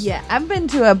asked. Just Yeah, I've been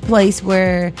to a place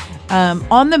where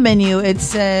on the menu it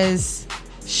says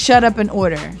 "Shut up and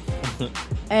order,"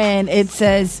 and it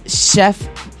says "Chef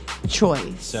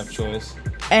Choice," chef choice.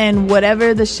 and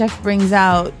whatever the chef brings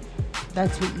out,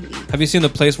 that's what you eat. Have you seen the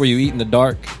place where you eat in the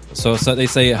dark? So they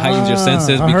say it heightens your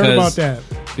senses I because heard about that.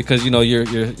 because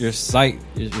your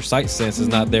sight sense is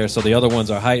not there. So the other ones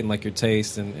are heightened, like your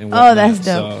taste and Oh, whatnot. that's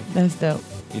dope. So That's dope.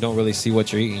 you don't really see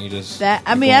what you're eating. You just That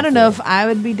I you're mean, going I don't know for if I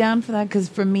would be down for that because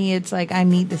for me, it's like I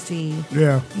need to see.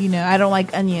 Yeah. You know, I don't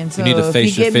like onions. So You need to if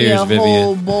face you your give me fears, a Vivian.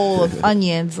 whole bowl of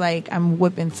onions, like I'm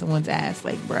whipping someone's ass,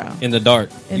 like bro. in the dark.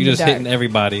 In You the just dark. hitting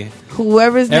everybody.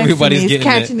 Whoever's next Everybody's to me is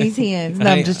getting catching it. these hands. No,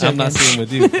 I'm just joking. I'm not seeing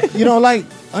with you. You don't like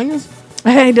onions?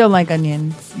 I don't like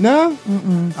onions. No. I'm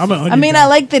an onion I mean, guy. I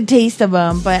like the taste of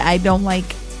them, but I don't like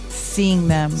seeing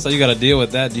them. So you got to deal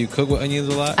with that. Do you cook with onions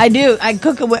a lot? I do. I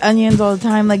cook it with onions all the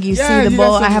time. Like you Yeah, see the you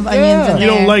bowl, got I some- have yeah. onions in You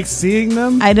there. don't like seeing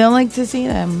them? I don't like to see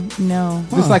them. No.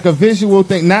 It's like a visual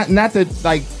thing, not the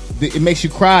like. It makes you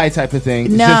cry type of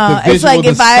thing. No, it's just the it's visual, like the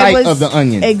if sight I was of the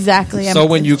onion. Exactly. So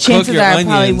when you cook chances your are onions,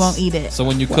 I probably won't eat it. So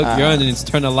when you cook your onions,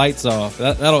 turn the lights off.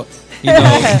 That'll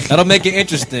that'll make it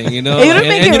interesting. You know, It'll and,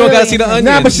 make and it you don't gotta really see the interesting. onions.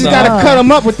 Nah, but she's so- got to cut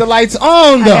them up with the lights on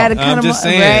I though. gotta cut I'm them just up,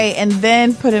 saying. right, and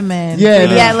then put them in. Yeah,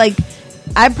 So, yeah. like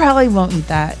I probably won't eat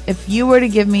that. If you were to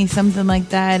give me something like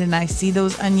that, and I see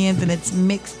those onions and it's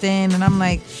mixed in, and I'm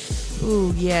like,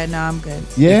 ooh, yeah, no, I'm good.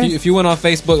 Yeah. If you went on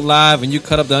Facebook Live and you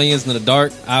cut up the onions in the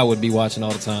dark, I would be watching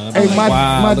all the time. I'd be Hey, like, my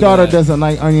wow, my look at daughter that. doesn't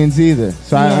like onions either,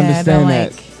 so I Yeah, I understand don't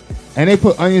that. like- And they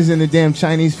put onions in the damn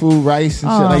Chinese food, rice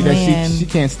and shit Oh, like that. man. She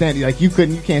can't stand it. Like you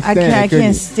can't stand I it. couldn't can't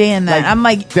you? stand that. Like, I'm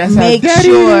like, that's how make Daddy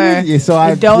sure is. Yeah, so you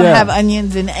I don't yeah. have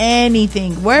onions in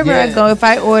anything. Wherever I Yeah. go, if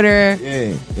I order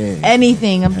Yeah, yeah.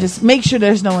 anything, I'm just make sure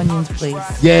there's no onions, please.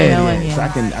 Yeah, no yeah. onions. So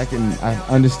I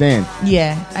understand.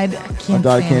 Yeah, I can't. My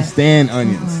daughter stand can't it. stand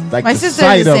onions. Like My the sister's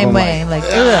sight the of same them, way. Like,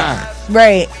 ah. ugh.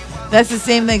 Right. That's the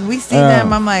same thing. We see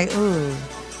them. I'm like, ooh,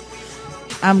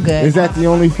 I'm good. Is that the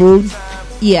only food?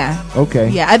 Yeah. Okay.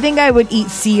 Yeah. I think I would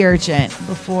eat sea urchin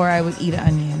before I would eat an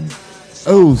onion.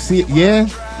 Oh, see, yeah.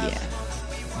 Yeah.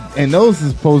 And those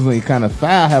is supposedly kind of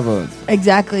foul. Have a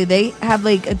Exactly. They have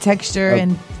like a texture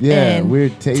and yeah,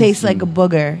 weird taste taste like a and-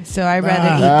 booger. So I'd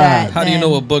rather eat that. How do you than- know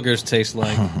what boogers taste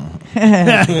like?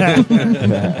 I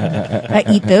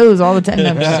eat those all the time. No,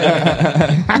 I'm just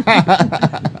joking.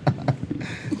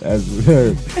 That's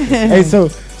weird. Hey, so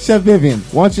Chef Vivian,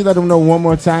 why don't you let them know one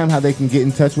more time how they can get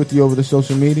in touch with you over the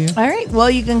social media? All right.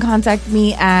 Well, you can contact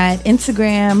me at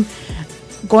Instagram,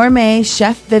 Gourmet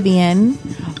Chef Vivian,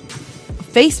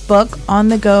 Facebook, On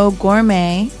The Go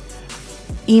Gourmet,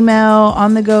 email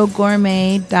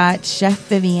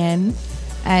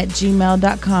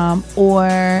onthegogourmet.chefvivian@gmail.com, or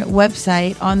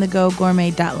website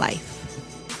onthegogourmet.life.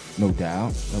 No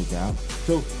doubt, no doubt.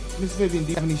 So, Miss Vivian, do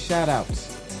you have any shout outs?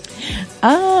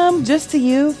 Just to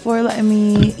you for letting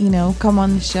me, come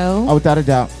on the show. Oh, without a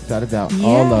doubt, without a doubt. Yeah.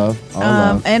 All love, all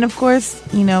love. And of course,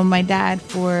 my dad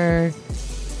for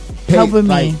Hey, helping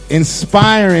like, me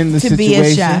inspiring the to situation. be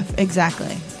a chef.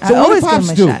 Exactly. So I what always did give Pops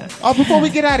him a do? shout. Oh, before we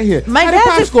get out of here, My how did dad's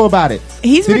Pops a- go about it?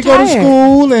 He's Did he go to retired.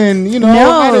 school and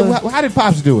No. how did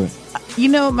Pops do it?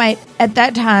 At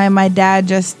that time, my dad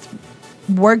just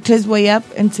worked his way up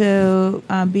into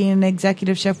being an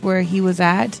executive chef where he was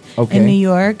at Okay. in New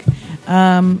York.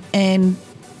 And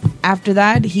after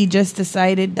that, he just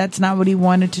decided that's not what he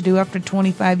wanted to do after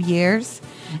 25 years.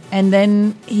 And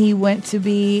then he went to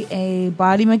be a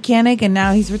body mechanic, and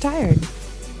now he's retired.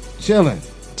 Chilling,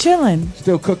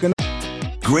 still cooking.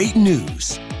 Great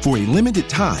news. For a limited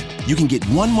time, you can get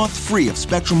 1 month free of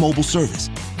Spectrum Mobile service.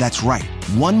 That's right,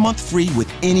 1 month free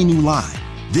with any new line.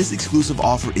 This exclusive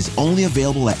offer is only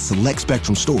available at select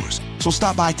Spectrum stores, so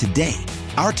stop by today.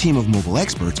 Our team of mobile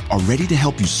experts are ready to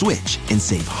help you switch and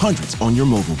save hundreds on your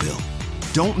mobile bill.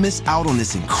 Don't miss out on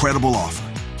this incredible offer.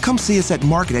 Come see us at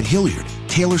Market at Hilliard,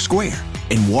 Taylor Square,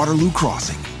 and Waterloo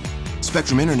Crossing.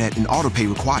 Spectrum Internet and autopay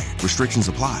required. Restrictions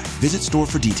apply. Visit store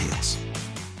for details.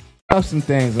 Some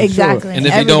things, I'm Exactly. sure. And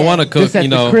if you Every don't day. want to cook, Just at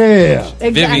the crib.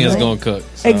 Vivian's gonna cook.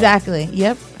 So. Exactly.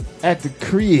 Yep. At the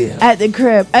crib. At the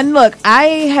crib. And look, I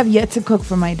have yet to cook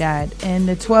for my dad. In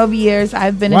the 12 years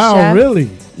I've been a chef. Wow, really?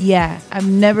 Yeah, I've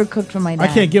never cooked for my dad.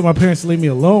 I can't get my parents to leave me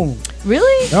alone.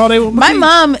 Really? No, they My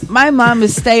mom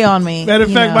is stay on me. Matter of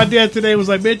you fact, know. my dad today was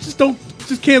like, "Man, just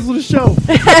cancel the show."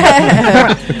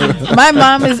 My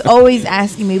mom is always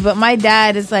asking me, but my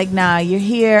dad is like, "Nah, you're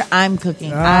here. I'm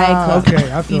cooking. I cook."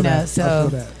 Okay, I feel that. So, I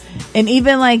feel that. and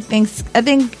even like I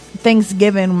think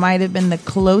Thanksgiving might have been the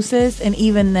closest, and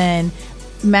even then,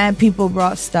 mad people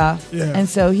brought stuff, Yeah. and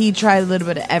so he tried a little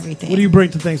bit of everything. What do you bring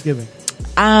to Thanksgiving?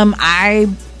 When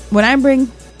I bring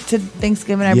to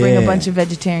Thanksgiving, I bring a Yeah. bunch of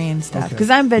vegetarian stuff Okay. because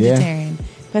I'm vegetarian,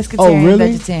 pescatarian, Oh,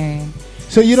 really? vegetarian.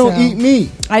 So you don't So- eat meat.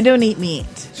 I don't eat meat.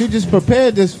 She just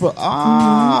prepared this for so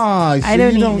I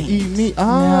don't you eat don't meat. eat meat.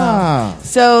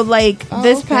 So like Oh,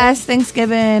 this okay. past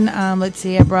Thanksgiving, let's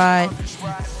see, I brought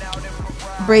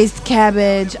braised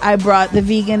cabbage. I brought the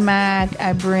vegan mac.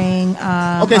 I bring.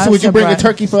 Okay, so would you bring a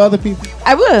turkey for other people?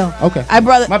 I will. Okay. I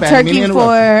brought My bad, I didn't turkey mean to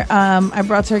for. I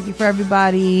brought turkey for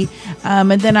everybody,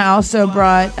 and then I also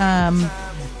brought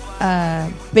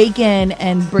bacon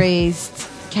and braised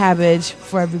cabbage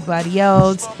for everybody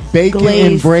else. Bacon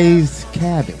and braised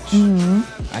cabbage.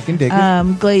 I can dig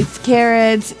it. Glazed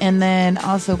carrots, and then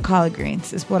also collard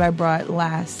greens is what I brought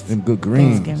last. Them good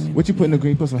greens. Thanksgiving. What you put in the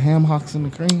green? Put some ham hocks in the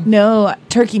green? No,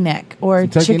 turkey neck or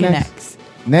Turkey chicken necks?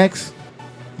 necks. Necks?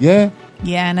 Yeah?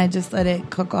 Yeah, and I just let it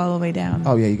cook all the way down.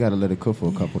 Oh, yeah, you got to let it cook for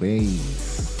a couple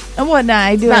days. And whatnot,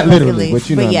 I do Not it literally, luckily, but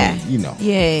you know what I yeah. mean, you know.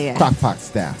 Yeah. Crock pot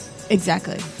style.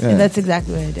 Exactly. Yeah. And that's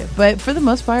exactly what I do. But for the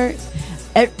most part,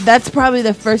 that's probably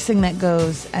the first thing that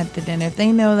goes at the dinner. If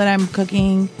they know that I'm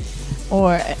cooking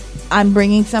or I'm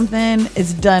bringing something,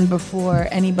 it's done before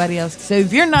anybody else. So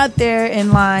if you're not there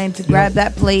in line to grab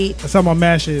that plate, That's how my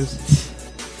mash is.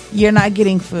 you're not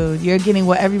getting food. You're getting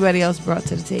what everybody else brought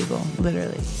to the table,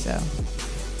 literally. So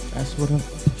That's what I'm...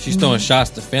 She's throwing shots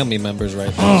to family members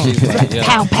right now. She's like, yeah,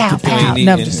 pow, pow, you pow. ain't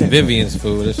No, I'm eating just saying. Vivian's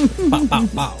food. It's pop, pop,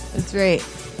 pop. that's right.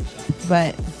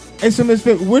 But Hey, so Miss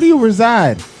Vic, where do you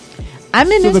reside?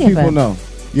 I'm in So New the Tampa. people know.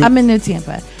 I'm in New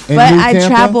Tampa. In But New I Tampa?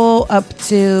 travel up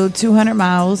to 200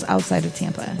 miles outside of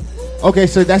Tampa. Okay,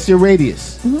 so that's your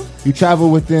radius. You travel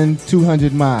within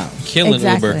 200 miles. Killing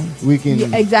Exactly. Uber. We can...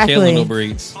 Yeah, exactly. Killing Uber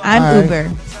Eats. I'm All right.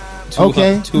 Uber.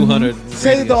 Okay. 200. Say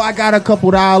radius. though I got a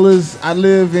couple dollars. I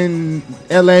live in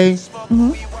LA,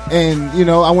 and you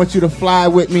know I want you to fly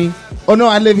with me. Oh no,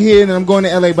 I live here and I'm going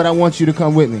to LA, but I want you to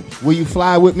come with me. Will you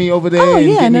fly with me over there Oh, and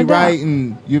yeah, get no me doubt. right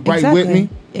and you right Exactly. with me?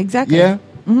 Exactly. Yeah.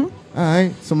 All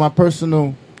right. So my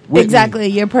personal with Exactly. me.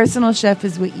 Your personal chef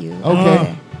is with you.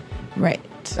 Okay. Right.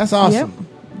 That's awesome.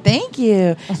 Yep. Thank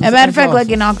you. As a matter that's of fact, like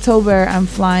awesome. in October, I'm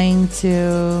flying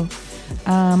to,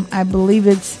 I believe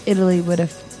it's Italy with a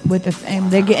family.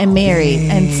 They're getting married,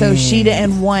 and so she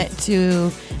didn't want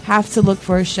to have to look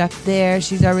for a chef there.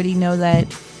 She's already know that,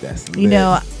 That's you lit.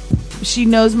 know, she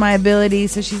knows my ability,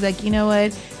 so she's like, you know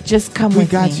what, just come We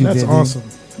with got me. you. That's Vivian. awesome.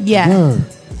 Yeah. Word.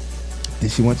 Did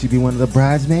she want you to be one of the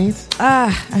bridesmaids? I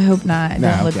hope not. It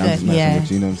don't look I'm good. just messing Yeah. with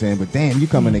you, you know what I'm saying? But damn, you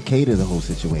coming to cater the whole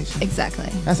situation. Exactly.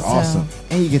 That's So- awesome.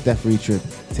 And you get that free trip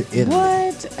to Italy.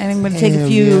 What? And I'm going to take Hell a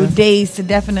few yeah. days to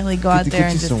definitely go out to there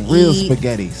get and you just some real eat.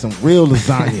 spaghetti, some real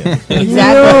lasagna.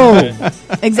 Exactly.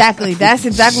 Yo, Exactly. That's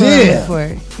exactly Shit. what I'm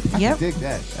looking for. I Yep. dig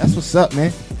that. That's what's up,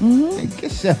 man. Hey,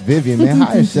 get Chef Vivian, man.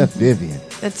 Hire Chef Vivian.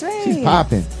 That's right. She's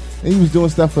popping. And he was doing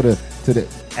stuff for the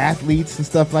athletes and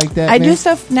stuff like that. I man. do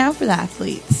stuff now for the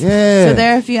athletes. Yeah. So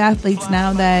there are a few athletes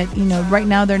now that, you know, right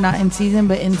now they're not in season,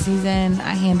 but in season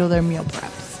I handle their meal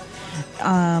preps.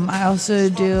 I also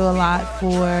do a lot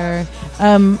for,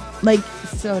 like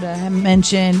Sota had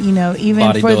mentioned, you know,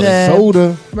 even for the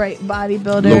soda, right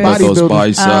bodybuilders. Look at those bodybuilders,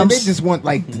 biceps. they just want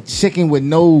like the chicken with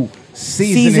no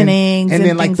seasonings and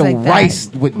then like things the like that. rice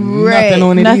with Right, nothing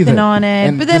on it nothing either. on it.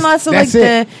 And But then just- also like that's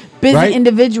it, the busy right?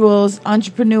 individuals,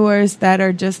 entrepreneurs that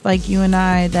are just like you and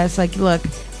I. That's like, look,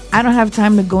 I don't have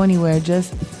time to go anywhere.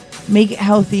 Just make it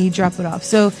healthy, drop it off.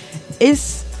 So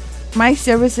it's my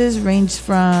services range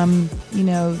from, you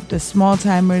know, the small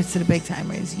timers to the big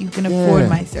timers. You can afford Yeah.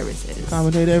 my services.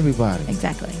 Accommodate everybody.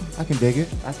 Exactly. I can dig it.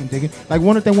 I can dig it. Like,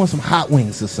 what if they want some hot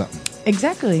wings or something?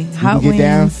 Exactly. Hot get wings.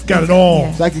 down? Got it all.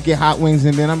 Yeah. So I could get hot wings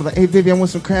and then I'm like, hey, Vivian, I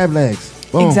want some crab legs.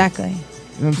 Boom. Exactly. You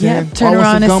know what I'm Yeah. saying? Turn Or I want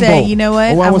around some and say, gumbo. you know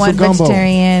what? Or I want some gumbo.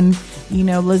 vegetarian, you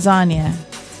know, lasagna.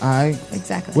 All right.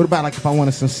 Exactly. What about like if I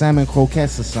wanted some salmon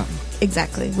croquettes or something?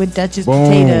 Exactly. With Dutchess Boom.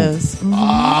 potatoes. Mhm.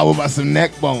 Ah, what about some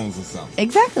neck bones or something?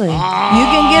 Exactly. You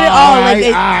can get it all.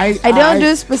 Like I don't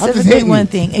do specifically hitting one you.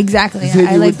 thing. Exactly. Just hitting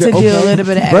I you like with to the- do a okay. little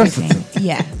bit of Versatile. everything.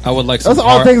 Yeah. I would like some Those are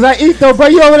all hard- things I eat though, bro.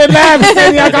 You over there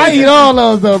laughing? Like, I eat all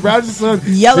those though, bro. I just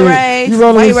Yellow rice, you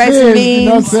rolling white with rice and Shiz, you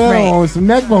know what I'm beans. saying? Right. On some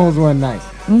neck bones one night.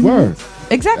 Word.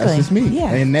 Exactly. That's just me.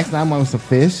 Yeah. And next time I want some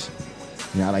fish.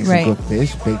 Yeah, I like Right. some good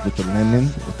fish baked with the lemon,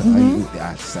 with the onion.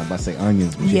 I was about to say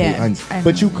onions, but you Yeah, hate onions. I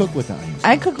But know. you cook with the onions.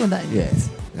 I cook with onions.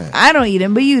 Yeah. I don't eat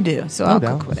them, but you do. So No I'll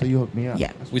doubt. cook with So it. you hook me up.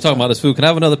 Yeah. We talking about this food. Can I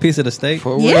have another piece of the steak?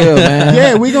 For Yeah. real, man.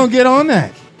 Yeah, we gonna get on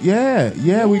that. Yeah,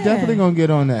 we Yeah. definitely gonna get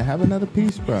on that. Have another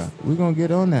piece, bro. We gonna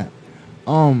get on that.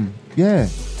 Yeah.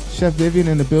 Chef Vivian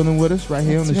in the building with us right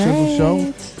here on the That's Shizzle Show.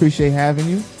 right. Appreciate having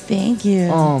you. Thank you.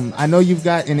 I know you've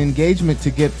got an engagement to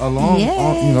get along.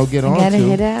 Yes. Get I on gotta to.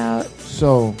 hit out.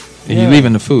 So And you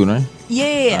leaving the food, right?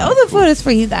 Yeah. Oh, the food is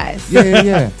for you guys. Yeah.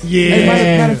 Yeah.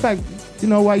 Hey, matter of fact, you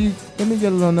know why you? Let me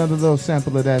get another little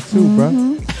sample of that too, bro.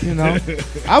 You know,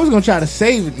 I was gonna try to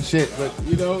save it and shit, but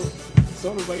you know,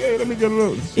 someone's like, hey, let me get a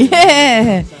little.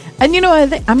 Yeah. And you know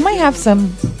what? I might have some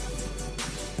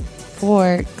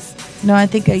forks. No, I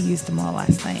think I used them all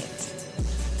last night.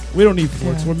 We don't need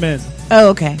forks. Yeah. We're men. Oh,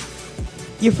 okay.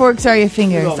 Your forks are your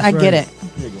fingers. Here you go, I get Rennie. it.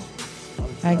 Here you go.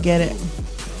 I get it.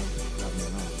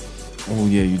 Oh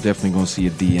yeah, you definitely gonna see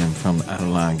a DM from the Out of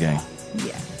Line gang.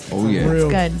 Yeah. Oh yeah. real.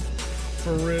 Good.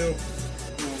 For real.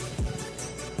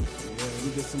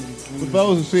 For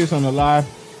those who see us on the live,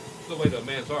 Still wait a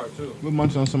man's heart too. we're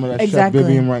munching on some of that Exactly. Chef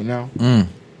Vivian right now.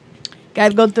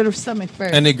 Gotta go through the stomach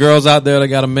first. Any girls out there that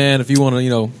got a man, if you want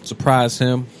to, surprise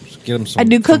him, just get him some. I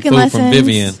do some cooking food lessons. from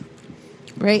Vivian.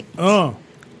 Right? Oh.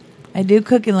 I do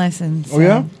cooking lessons. Oh,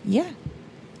 yeah? Yeah.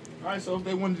 All right, so if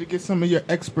they wanted to get some of your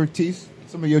expertise,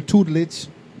 some of your tutelage,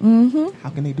 how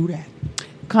can they do that?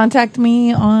 Contact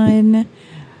me on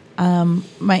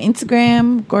my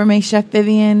Instagram, Gourmet Chef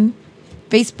Vivian,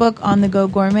 Facebook, On The Go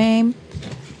Gourmet.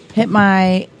 Hit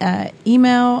my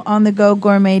email,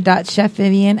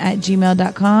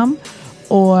 onthegogourmet.chefvivian@gmail.com,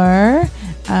 or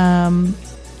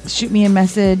shoot me a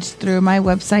message through my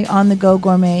website,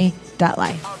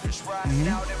 onthegogourmet.life.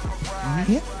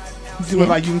 Yeah. See what,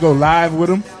 like you can go live with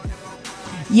them?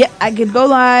 Yeah, I could go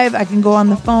live, I can go on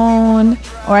the phone,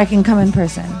 or I can come in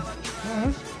person.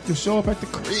 To show up at the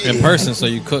crib. In person, so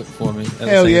you cook for me at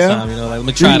Hell the same yeah. time. Like, let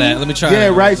me try that. Let me try Yeah,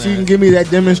 that. right, so you can give me that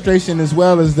demonstration as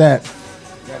well as that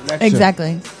lecture.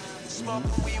 Exactly.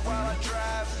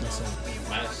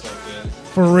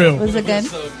 For real. Was it good?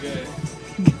 So good.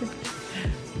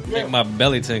 Make my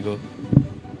belly tingle.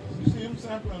 You see, I'm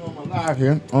sampling on my live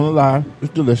here, on the live.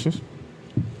 It's delicious.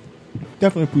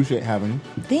 Definitely appreciate having you.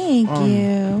 Thank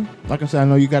you. Like I said, I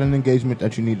know you got an engagement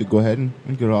that you need to go ahead and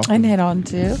get off. I'd head on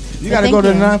too. You got to go to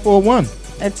the 941.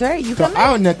 That's right. You To come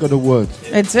our neck of the woods.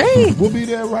 That's right. We'll be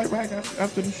there right back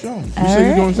after the show. You All say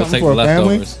you're doing right. something Take for the a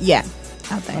family? leftovers. Yeah.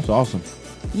 Out there. That's awesome.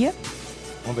 Yep.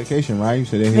 On vacation, right? You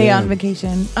said they're They here. on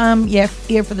vacation. Yeah,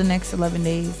 here for the next 11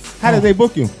 days. How did they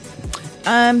book you? If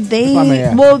I may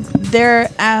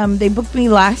ask. They booked me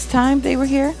last time they were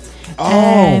here. Oh.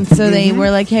 And so they were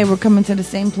like, "Hey, we're coming to the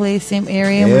same place, same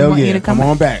area, and we Hell want yeah. you to come."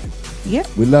 on back. Yep.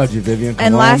 We loved you, Vivian. Come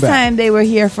And on last back. time they were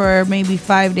here for maybe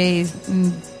 5 days,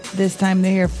 and this time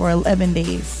they're here for 11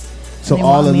 days. So And they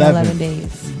all want me 11.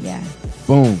 days. Yeah.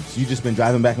 Boom. So you just been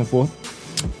driving back and forth?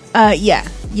 Yeah.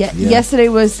 Yesterday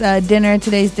was dinner.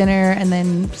 Today's dinner, and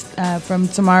then from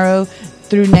tomorrow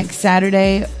through next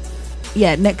Saturday.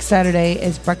 Yeah, next Saturday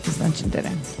is breakfast, lunch, and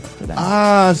dinner for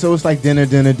them. So it's like dinner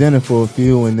for a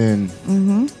few, and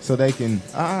then so they can.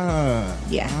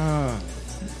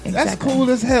 Exactly. That's cool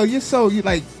as hell.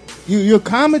 You're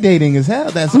accommodating as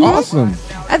hell. That's awesome.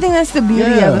 I think that's the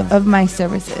beauty Yeah. of my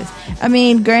services. I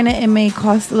mean, granted, it may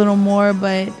cost a little more,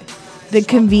 but the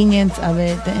convenience of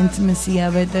it, the intimacy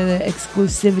of it, the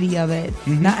exclusivity of it,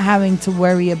 not having to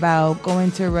worry about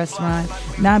going to a restaurant,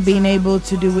 not being able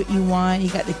to do what you want. You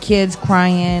got the kids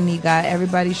crying. You got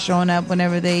everybody showing up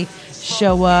whenever they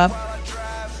show up.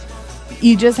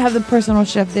 You just have the personal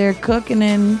chef there cook, and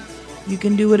then you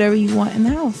can do whatever you want in the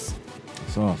house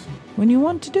That's awesome. when you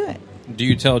want to do it. Do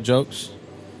you tell jokes?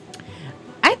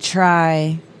 I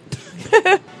try.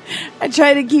 I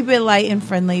try to keep it light and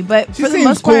friendly, but She for the seems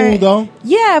most cool, part, though.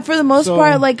 yeah, for the most So-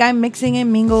 part, like I'm mixing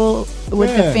and mingle with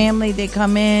Yeah. the family. They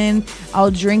come in,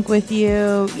 I'll drink with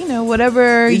you,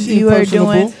 whatever You seem you are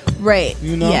personable, doing, right?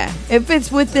 Yeah, if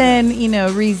it's within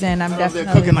reason, I'm They're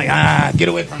definitely cooking like, get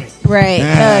away from me.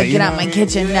 right. you get know out my what I mean?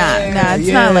 kitchen. Yeah, Nah, it's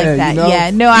not like that. you know?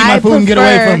 Yeah, no, Eat my I food and get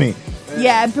away from me.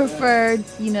 Yeah, I prefer,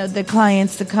 the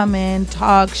clients to come in,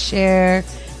 talk, share,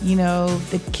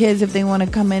 the kids if they want to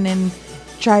come in and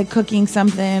try cooking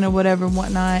something or whatever,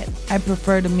 whatnot. I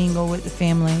prefer to mingle with the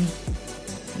family.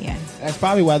 Yeah. That's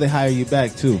probably why they hire you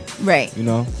back, too. Right.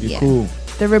 You're Yeah. cool.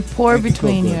 The rapport Make you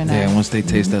between feel you good. and I. Yeah, once they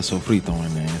taste that sofrito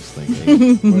in there, it's like,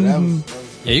 hey. Well, that was-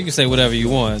 Yeah, you can say whatever you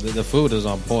want. The food is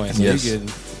on point. So Yes.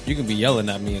 you can be yelling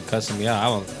at me and cussing me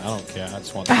out. I don't care. I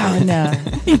just want the Oh, food. no.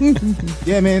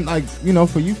 yeah, man,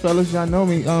 for you fellas, y'all know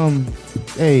me.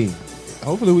 Hey,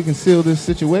 hopefully we can seal this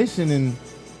situation and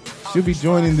she'll be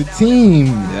joining the team.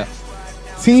 Yeah.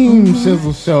 Team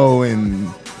Shizzle Show and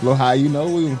Blow High, and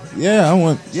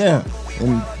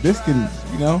this can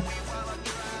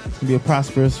be a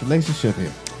prosperous relationship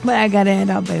here. But I got to head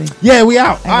out, baby. Yeah, we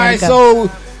out. I All right, gotta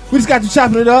so we just got to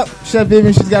chopping it up. Chef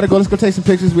Vivian, she's got to go. Let's go take some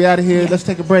pictures. We out of here. Yeah. Let's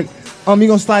take a break. You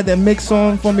gonna slide that mix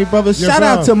on for me, brother? Shout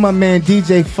out to my man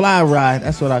DJ Fly Ride.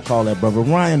 That's what I call that, brother.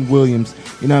 Ryan Williams.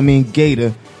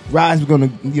 Gator. Ride's gonna,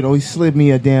 he slid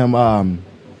me a damn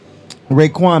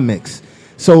Raekwon mix.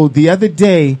 So the other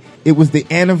day, it was the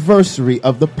anniversary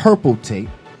of the Purple tape,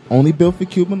 only built for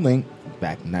Cuban Link,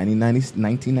 back in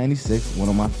 1996, one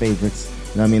of my favorites.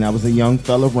 I was a young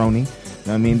fella, Ronnie.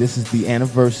 This is the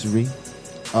anniversary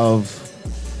of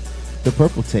the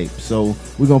Purple Tape. So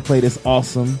we're going to play this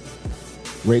awesome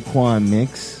Raekwon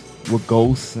mix with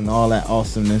Ghosts and all that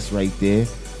awesomeness right there,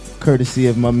 courtesy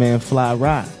of my man Fly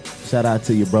Rod. Shout out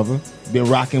to you, brother. Been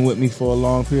rocking with me for a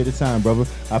long period of time, brother.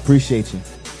 I appreciate you.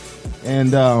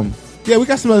 And yeah, we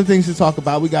got some other things to talk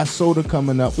about. We got Sota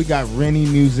coming up. We got Rennie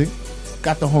music.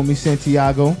 Got the homie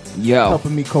Santiago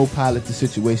helping me co-pilot the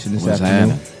situation this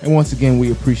afternoon. And once again,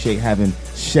 we appreciate having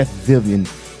Chef Vivian.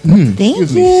 Thank you.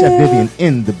 Chef Vivian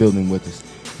in the building with us.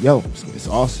 Yo, it's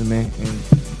awesome, man. And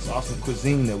it's awesome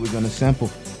cuisine that we're going to sample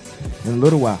in a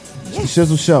little while. It's the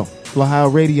Shizzle Show, Ohio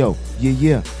Radio.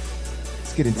 Yeah.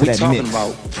 Let's get into that mix. We're talking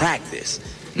about practice.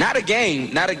 Not a game.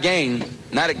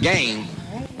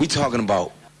 We talking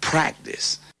about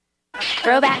practice.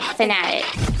 Throwback fanatic.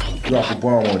 Drop a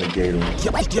bomb on the gator.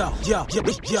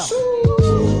 Yo.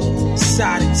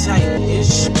 Sided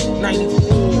tight-ish,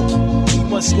 94. We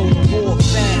must go to war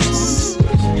fast.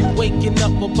 Waking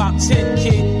up about 10,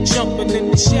 kid. Jumping in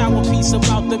the shower, piece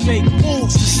about to make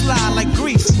moves to slide like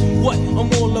grease. What?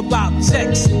 I'm all about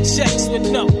text. Checks with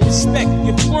no respect.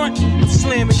 Your front, I'm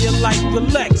slamming you like the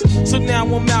Lex. So now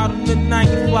I'm out in the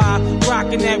 95.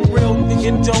 Rocking that real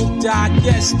nigga, don't die.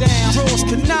 Yes, down. Draws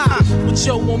canine. But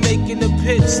yo, I'm making a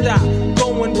pit stop.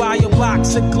 Going by a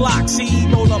box of Glocks. He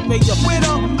roll up in your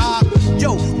winner.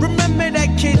 Yo, remember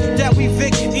that kid that we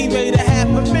victed? He made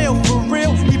 $500,000 for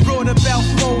real. He brought about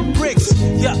 4 bricks.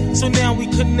 Yeah, so now we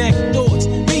connect doors.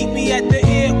 Meet me at the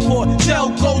airport. Tell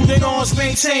Golden Arms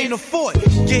maintain a fort.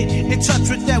 Get in touch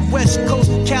with that West Coast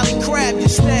Cali crab, your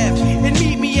staff, and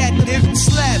meet me at the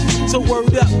slab. So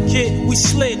word up, kid, we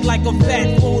slid like a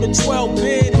fat 4 to 12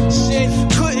 bid and shit.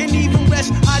 Couldn't even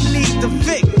rest, I need the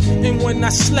Vic. And when I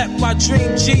slept, I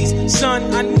dream G's,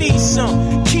 son, I need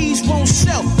some. Keys won't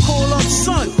sell, call up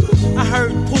son. I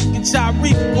heard Pook and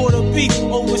Tyreek bought a beef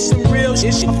over some real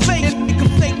shit. A fake nigga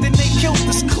fake, then they killed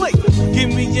this clique. Give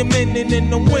me a minute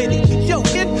and I'm winning. Yo,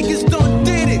 get niggas done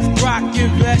did it. Rock your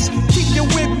vest, keep your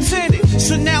whip tinted.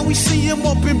 So now we see him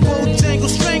up in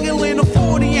Bojangles, strangling a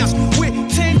 40 ounce with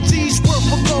 10 G's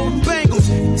worth of gold bangles.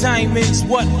 Diamonds,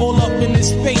 what all up in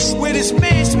his face? With his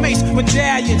man's mace,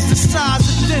 medallions the size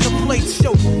of dinner plates.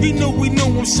 Yo, he knew we knew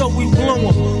him, so we blew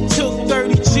him. Took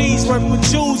 30 G's worth of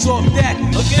jewels off that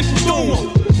again through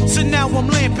him. So now I'm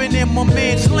lamping in my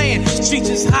man's land. Streets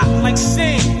is hot like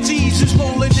sand. G's is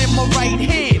rolling in my right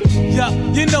hand. Yeah,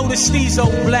 you know the Steezo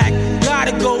black.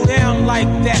 Gotta go down like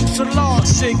that. Salon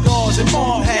cigars and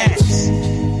mob hats.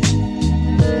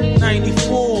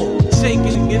 94,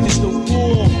 taking against the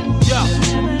wall.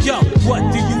 Yo, what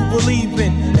do you believe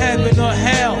in? Heaven or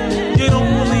hell? You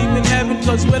don't believe in heaven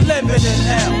cause we're living in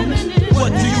hell.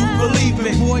 What do you believe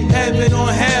in? Heaven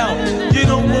or hell? You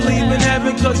don't believe in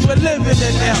heaven cause we're living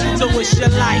in hell. So it's your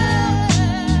life.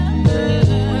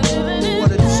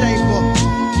 What a chamber.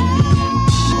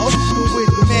 Up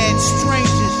with mad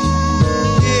strangers.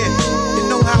 Yeah, you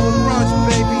know how it runs,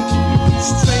 baby.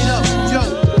 Straight up, yo.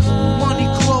 Money,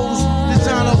 clothes,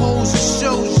 designer hoes and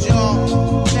shows,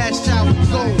 y'all. That's how it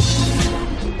goes.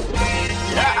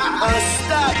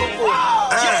 Unstoppable.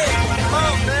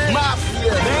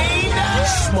 Mafia.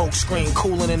 Smoke screen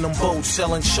cooling in them boats,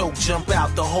 selling choke, jump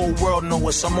out. The whole world know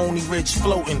us. I'm only rich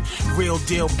floating. Real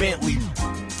deal Bentley.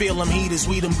 Feel them heaters,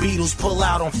 we them Beatles. Pull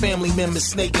out on family members,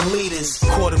 snaking leaders.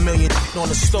 $250,000 on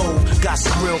the stove. Got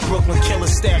some real Brooklyn killer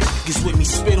stack. Gets with me,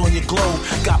 spit on your globe.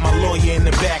 Got my lawyer in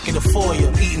the back of the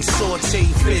foyer. Eating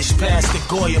sauteed fish past the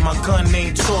Goya. My gun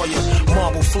named Toya.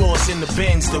 Marble floors in the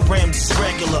Benz, the rims is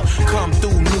regular. Come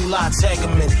through, new lots,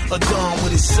 Hegerman. A gun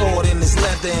with his sword and his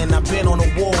leather. And I've been on the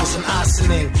walls and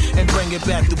Ossining. And bring it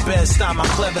back to Bed-Stuy. My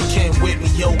clever king with me,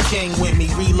 yo king with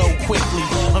me. Reload quickly.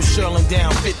 I'm shirling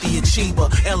down 50 Achiever.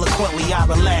 Eloquently, I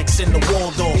relax in the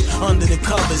Waldorf, under the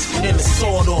covers, in the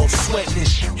sword off, sweating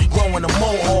shit, growing a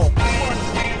mohawk,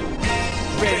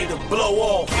 ready to blow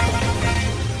off.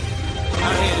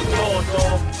 I hear the door,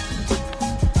 dog.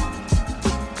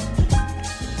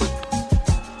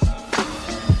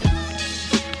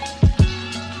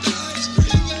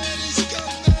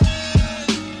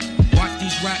 Watch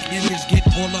these rap niggas get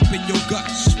all up in your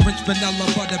guts. French vanilla,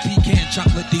 butter, pecan,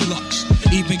 chocolate deluxe.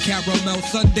 Even caramel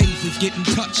sundaes is getting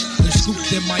touched and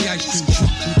scooped in my ice cream truck.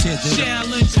 Who tears it up?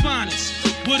 Challenge finest.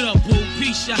 What up, boo?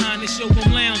 Peace, your highness, yo,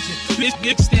 I'm lounging.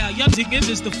 Big style, y'all niggas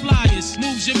is the flyers.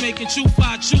 Moves you're making, true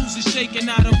fire chooses, shaking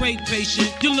out a rape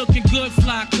patient. You're looking good,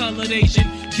 fly colored Asian.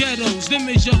 Ghettos, them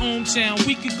is your hometown.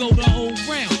 We could go the whole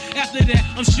round. After that,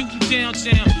 I'm shooting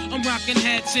downtown. I'm rocking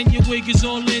hats and your wig is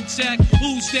all intact.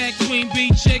 Who's that queen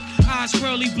bee chick? Eyes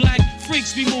pearly black.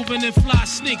 freaks be moving in fly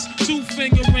sneaks,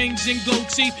 2-finger rings and gold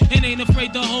teeth, and ain't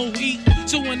afraid to hold heat.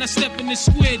 So when I step in the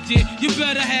square, dear, you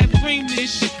better have cream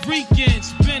this shit.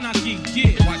 Weekends, Ben, I can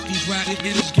get. Watch these ratted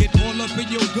hitters get all up in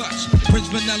your guts. Prince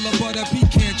Vanilla Butter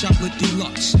Pecan Chocolate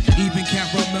Deluxe. Even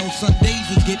caramel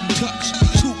sundaes is getting touched.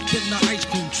 Scooped in the ice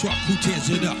cream truck, who tears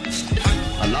it up?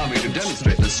 Allow me to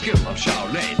demonstrate the skill of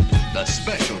Shaolin, the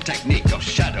special technique of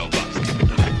shadow bust.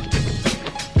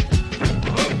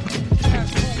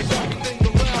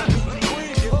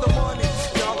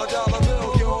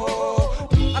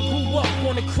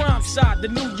 Crime side, the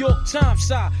New York Times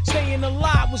side. Staying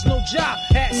alive was no job,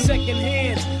 had second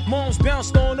hands. Moms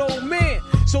bounced on old man.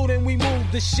 So then we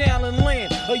moved to Shaolin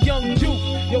Land. A young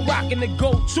youth, you're rocking the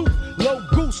go-to. Low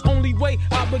goose, only way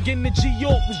I begin to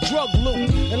G-York was drug loot.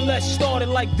 And let's start it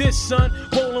like this, son.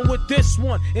 Rolling with this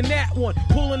one and that one.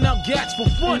 Pulling out gats for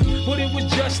fun. But it was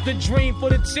just a dream for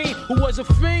the team who was a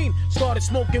fiend. Started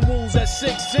smoking wounds at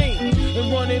 16.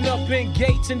 And running up in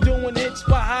gates and doing hits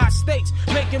for high stakes.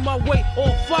 Making my way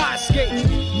on 5 skates.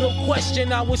 No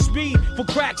question I was speed for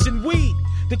cracks and weed.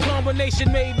 The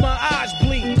combination made my eyes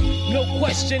bleed. No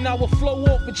question I would flow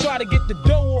off and try to get the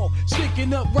dough off.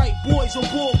 Sticking up right boys on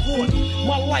board.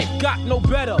 My life got no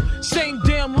better. Same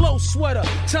damn low sweater.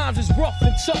 Times is rough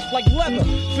and tough like leather.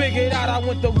 Figured out I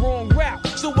went the wrong route.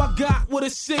 So I got with a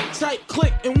sick tight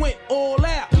click and went all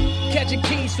out. Catching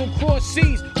keys from cross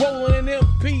seas. Rolling in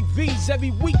MPVs.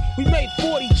 Every week we made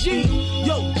 40 G.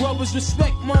 Yo, brothers,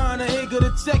 respect mine. I ain't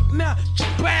gonna take now.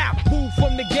 Bow, move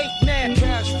from the gate now.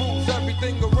 Cash rules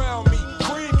everything around me.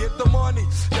 Cream, get the money.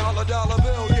 Dollar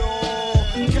bill, yo.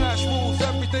 Cash rules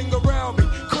everything around me.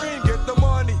 Cream, get the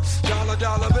money.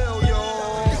 Dollar bill, yo.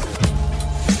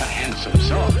 A handsome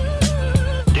sword.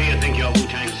 Do you think your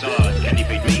Wu-Tang sword can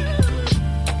defeat me?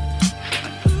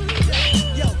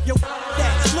 Yo,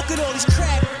 look at all these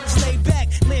crap. Stay back,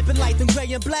 lamping light and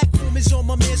gray and black. Rumors on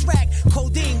my man's rack.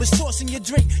 Codeine was tossing your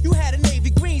drink. You had a navy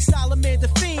green, Solomon the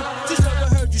fiend. Just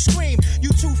never heard you scream. You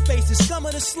two-faced, the scum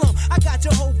of the slum. I got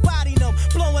your whole body numb,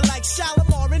 blowing like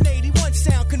Shalimar in 81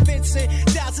 sound convincing.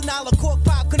 $1,000 cork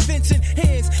pop convincing.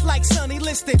 Hands like Sonny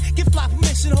Liston. Give fly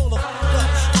permission, hold up.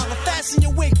 I'll fasten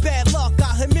your wig, bad luck.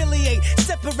 I'll humiliate.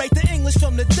 Separate the English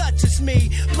from the Dutch. It's me.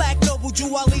 Black Noble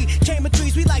Jew Ali. Came in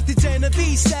threes, we like the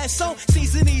Genovese. Sasso,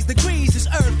 season these degrees is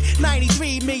Earth.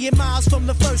 93 million miles from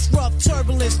the first rough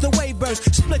turbulence. The wave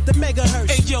burst, split the megahertz.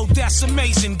 Hey yo, that's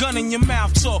amazing. Gun in your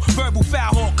mouth talk. Verbal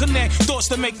foul hawk. Connect thoughts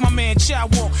to make my man chow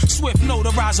walk. Swift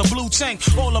notarizer, blue tank.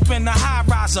 All up in the high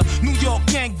riser. New York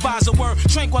gang visor. Word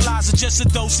tranquilizer, just a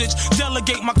dosage.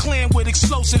 Delegate my clan with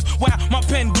explosives. While my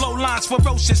pen blow lines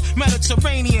ferocious.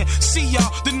 Mediterranean. See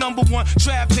y'all, the #1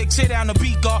 draft pick. Tear down the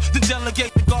B-guard. The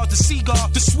delegate, the guard, the seagull.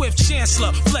 The swift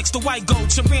chancellor. Flex the white gold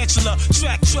tarantula.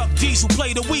 Track truck diesel.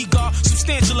 Play the we guard.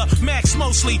 Substantial. Max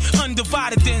mostly.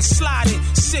 Undivided then sliding.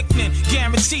 Sickening.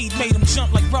 Guaranteed. Made him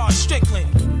jump like Rod Strickland.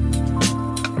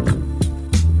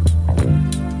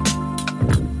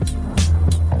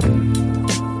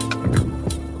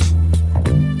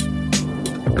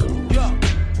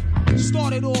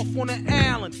 Started off on an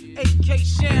island, AK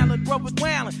Shallon, brothers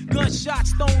wailing,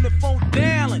 gunshots thrown and phone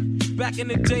dialing. Back in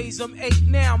the days, I'm 8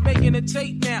 now, making a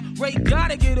tape now. Ray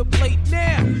gotta get a plate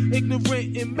now.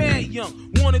 Ignorant and mad young,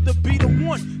 wanted to be the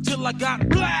one till I got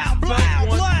blow.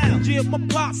 Yeah, my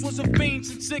pops was a fiend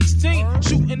since 16,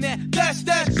 shooting that's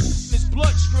his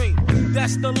bloodstream.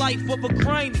 That's the life of a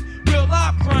crimey, real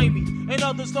life crimey, and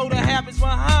others know the habits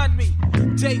behind me.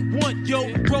 Day 1,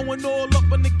 yo, growing all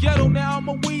up in the ghetto. Now I'm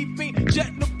a weed fiend,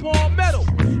 jetting the palmetto.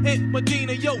 In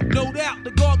Medina, yo, no doubt,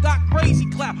 the guard got crazy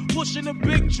clout, pushing a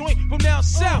big joint from down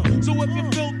south. So if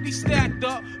you're filthy stacked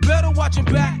up, better watch him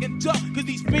back and duck, cause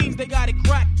these fiends, they got it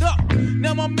cracked up.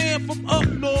 Now my man from up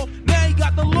north, now he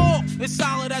got the law. It's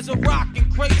solid as a rock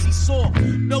and crazy saw.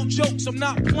 No jokes, I'm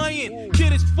not playing.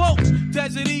 Kid his folks,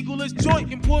 Desert Eagle his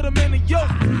joint and put him in a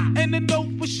yoke. And the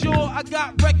note for sure, I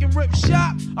got wreck and rip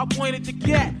shop. I pointed the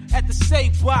cat at the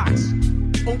safe box.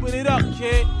 Open it up,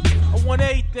 kid. I want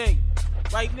everything.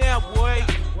 Right now, boy.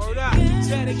 Word up.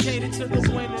 Dedicated to the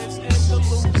winners and the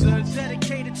losers.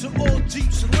 Dedicated to all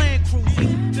Jeeps and Land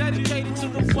Cruisers. Dedicated to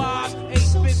the 5s,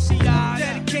 850i.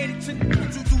 Dedicated to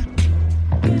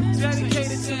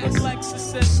Dedicated to the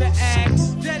Lexus and the Axe.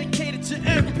 Dedicated to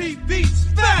MPVs.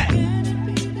 Fat.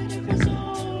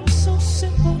 So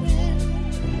simple.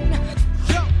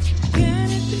 Yo. Can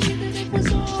it be that it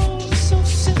was all so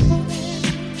simple?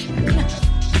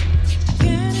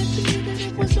 Can it be that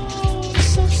it was all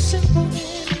so simple?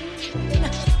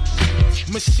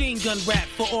 Machine gun rap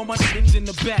for all my niggas in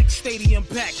the back. Stadium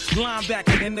pack,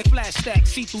 linebacker in the flash stack.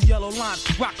 See through yellow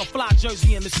lines, rock a fly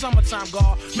jersey in the summertime,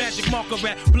 guard. Magic marker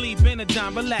rap, bleed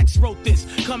Benadine, relax, wrote this.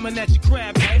 Coming at your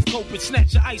crab, half cope and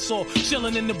snatch your ice off.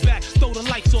 Chilling in the back, throw the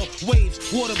lights off.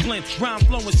 Waves, water blend, rhyme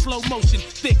flowing, slow motion.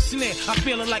 Thick snare, I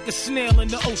feel it like a snail in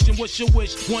the ocean. What's your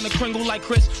wish? Wanna kringle like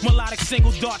Chris? Melodic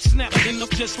single dart snap. End up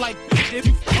just like if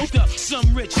you fucked up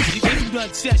some rich. You done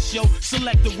test, yo.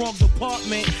 Select the wrong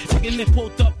department. And then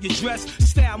pulled up your dress.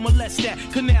 Style molest that.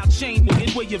 Canal chain,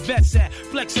 nigga, where your vets at.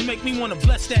 Flex and make me wanna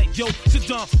bless that, yo.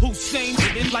 Saddam Hussein,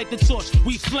 nigga, light the torch.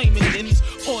 We flaming it. And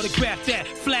autograph that.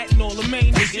 Flatten all the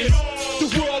main niggas.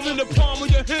 The world in the palm of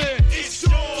your hand.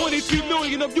 22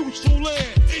 million of useful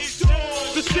land.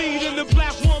 The seed in the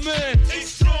black woman.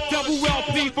 Double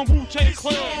LP from Wu-Tang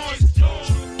Clan.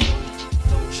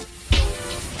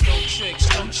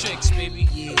 No chicks, baby.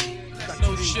 Yeah.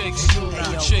 No chicks.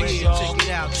 Hey, yo, chicks, y'all. Check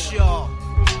it out, y'all.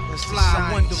 Let's fly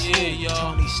wonderful. Yeah,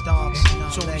 y'all. Tony Starks,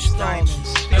 Tony Starks.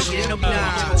 Get them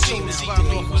down.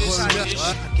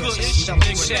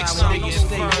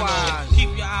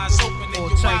 Keep your eyes open and your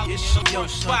wild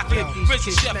pocket.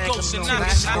 Prison chef ghosts and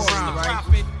niggas.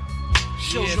 Profit.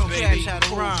 Shows no cash how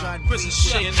to rhyme. Prison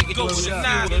chef ghosts and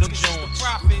niggas.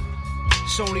 Profit.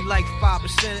 It's only like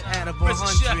 5% out of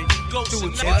 100.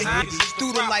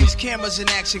 Through the lights, cameras in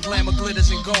action, glamour, glitters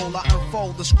and gold. I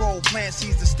unfold the scroll, plant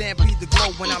seeds to stampede the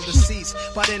globe when I'm deceased.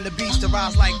 But in the beast,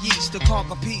 arise like yeast to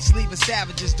conquer peace, leaving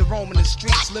savages to roam in the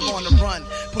streets, live on the run.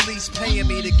 Police paying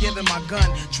me to give him my gun,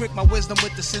 trick my wisdom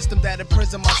with the system that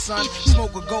imprisoned my son.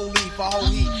 Smoke a gold leaf, a whole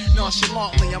heat,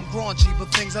 nonchalantly. I'm graunchy,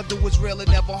 but things I do is real, it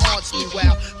never haunts me.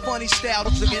 Wow, funny style,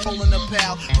 to get holding a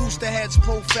pal. Rooster heads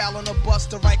profile on a bus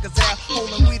to Rikers out.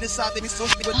 Holding weed inside they be so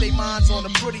with their minds on the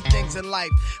pretty things in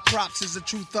life. Props is a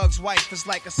true thug's wife, it's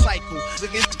like a cycle.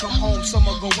 Against come home,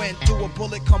 someone go in, through a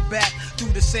bullet, come back, do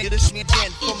the same shit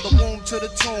again. From the womb to the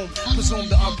tomb, presume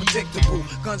the unpredictable.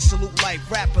 Gun salute life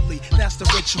rapidly, that's the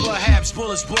ritual. Perhaps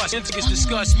bullets bust, intricate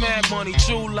discuss mad money,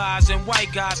 true lies, and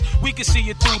white guys. We can see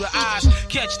you through the eyes,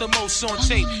 catch the most on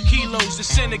tape. Kilos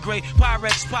disintegrate,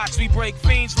 Pyrex pots, we break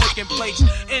fiends, licking plates.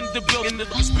 In the building,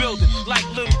 like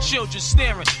little children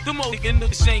staring. The most in the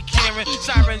ain't caring.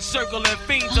 Sirens circling,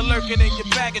 fiends are lurking in your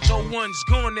baggage. Oh, one's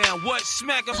gone now. What?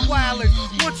 Smack us wildin'.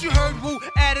 Once you heard Wu,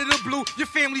 added a blue. Your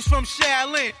family's from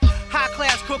Shaolin. High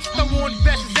class cooks, throw on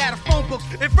vests out of phone books.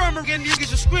 Infirmary and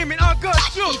niggas are screaming, I got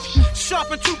jokes.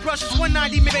 Sharpen toothbrushes,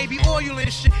 190 baby oil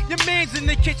and shit. Your man's in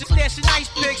the kitchen stashing ice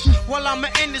picks. While I'ma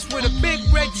end this with a big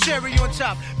red cherry on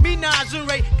top. Me, Nas, and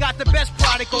Ray got the best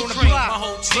product on the block. My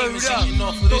whole team is eating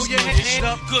off of this hand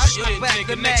up. Good shit,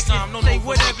 nigga. Next time, no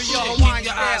whatever y'all want. Keep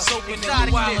your eyes open and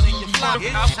you're wild and you're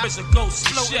flopping. I was a ghost,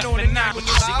 floating on the night when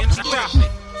you're singing to profit.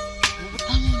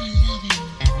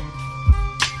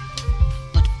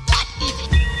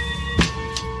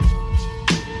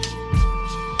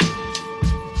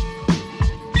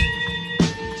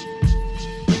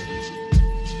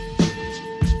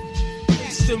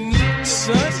 It's the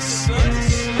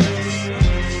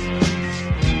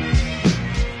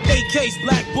AK's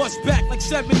black, bust back like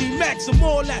 70 max. I'm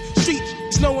all that street.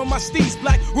 Knowing my steez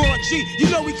black, raw G. You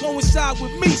know he coincide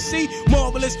with me, see?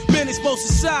 Marvelous, menaceful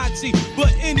society.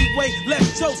 But anyway,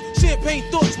 let's toast. Champagne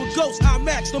thoughts with ghosts. I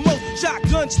max the most.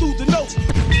 Shotguns through the nose.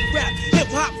 Rap, hip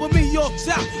hop for me, York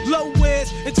South. Low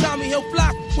wears, and Tommy he'll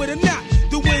fly with a knot.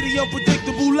 The way the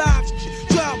unpredictable lives.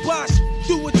 Drive by,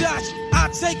 do or die. I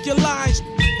take your lines.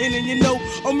 And then you know,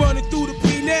 I'm running through the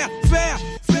P now. Foul.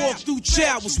 Walk through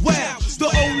child was wild. The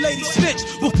old lady snitch,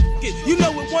 but f it. You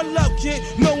know it, one love, kid.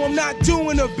 No, I'm not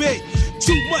doing a bit.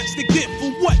 Too much to get for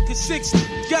what? Cause 6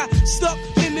 got stuck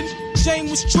in the chain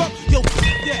was struck. Yo, f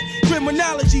that.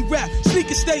 Criminology rap.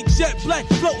 Sneaker state jet black.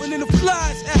 Floating in the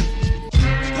flies.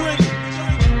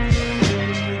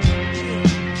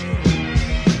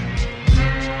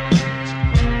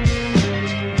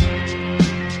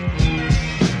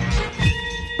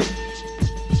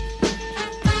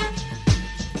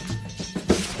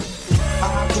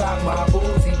 My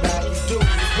boozy back, you do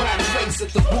this whack race at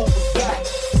the woo was back.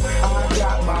 I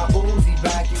got my boozy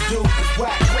back, you do this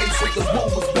whack race at the woo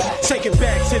was back. Take it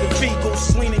back to the vehicles,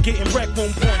 swinging, getting wrecked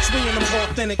on points, swinging them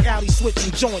authentic alley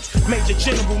switching joints. Major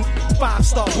general,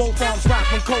 5-star, both arms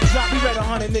rock when coke drop. We read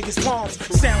 100 niggas' palms.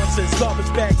 Silencers,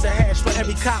 garbage bags of hash for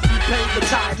every cop we paid for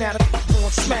tired. Now the on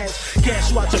smash,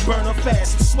 gas you out your burner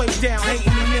fast. Sway down,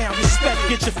 hating me now, respect.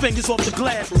 Get your fingers off the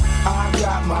glass. I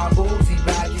got my boozy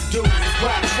back, you do this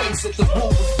whack face at the woo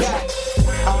was back.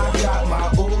 I got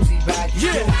my boozy back,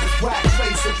 you do this whack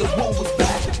face at the woo was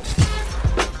back.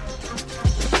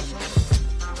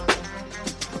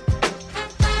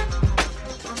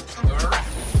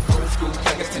 Old school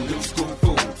classics to new school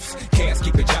food.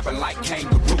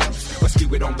 lose. But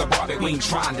skew it on the bar, we ain't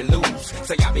trying to lose.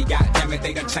 Say I be goddamn it,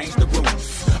 they done changed the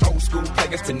rules. Old school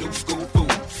players to new school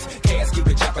fools. Cats keep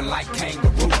it jumping like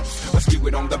kangaroos. But skew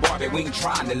it on the bar, we ain't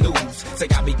trying to lose. Say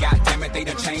I be goddamn it, they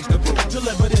done changed the rules.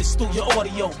 Deliver this through your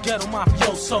audio, ghetto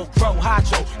mafioso, pro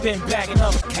hydro, then bagging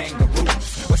up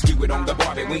kangaroos. But skew it on the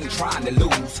bar, we ain't trying to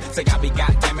lose. Say I be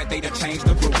goddamn it, they done changed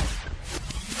the rules.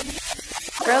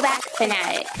 Throwback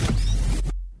Fanatic.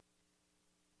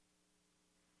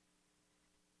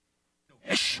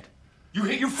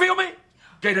 You feel me?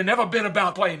 Gator never been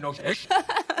about playing no shit.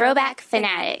 Throwback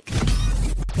Fanatic.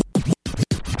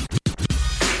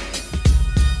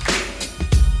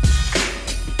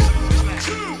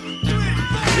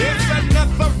 It's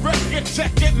another record,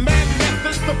 check it, man.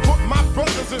 Methods to put my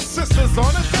brothers and sisters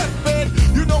on a deathbed.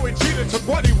 You know he cheated, took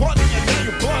what he wanted, and now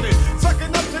you blooded.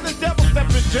 Sucking up to the devil,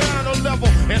 stepping down a level.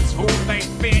 It's who they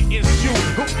fear is you,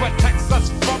 who protects us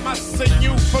from us and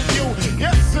you from you.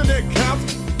 Yes, and it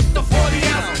counts. The 40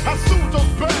 ounce, I sued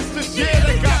those bastards, yeah,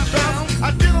 they got bounced.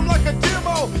 I did them like a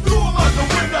demo, threw them out the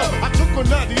window. I took a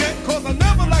 98, cause I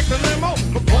never liked the limo.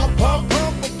 But pump, pump,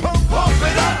 pump, pump, pump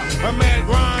it up. A man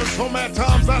grinds for mad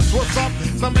times, that's what's up.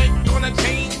 Some ain't gonna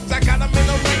change, I got them in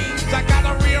the range. I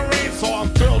gotta rearrange, so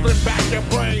I'm building back your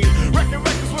brain.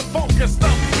 Records with focus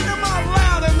stuff. Am I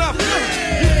loud enough?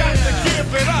 You got to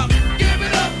give it up. Give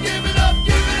it up, give it up,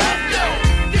 give it up, yo.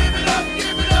 Give it up,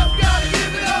 give it up, gotta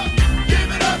give it up.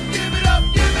 Give it up, give it up,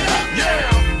 give it up,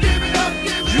 yeah. Give it up,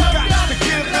 give it up, you got to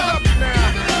give it up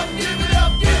now. Give it up, give it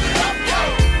up, give it up, yo.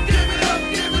 Give it up,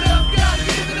 give it up, gotta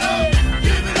give it up.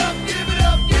 Give it up, give it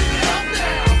up, give it up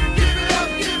now. Give it up,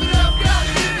 give it up,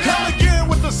 gotta give it up. Come again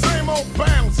with the same old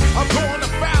bounce. I'm going to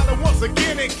foul and once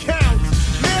again it counts.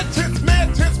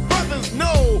 Mad tits, brothers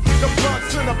know. The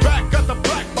blood's in the back, got the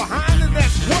black behind and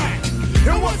that's whack.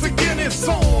 And once again it's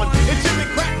on. And Jimmy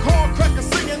Crack, corn cracker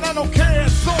singing, I don't care,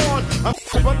 it's on. I'm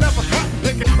never cotton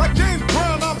picking. Like James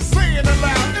Brown, I'm saying it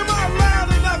loud. Am I loud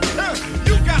enough?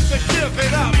 You got to give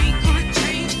it up.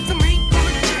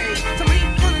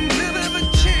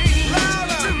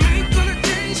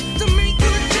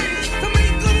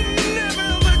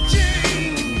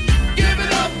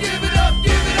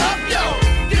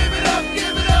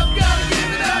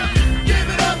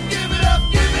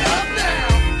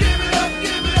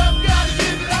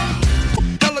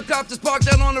 Just parked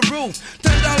out on the roof.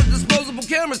 $10 disposable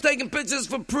cameras taking pictures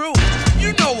for proof.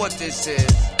 You know what this is.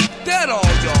 That all,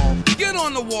 y'all. Get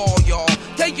on the wall, y'all.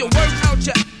 Take your workout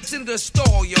your ass in the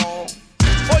stall, y'all.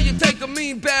 Or you take a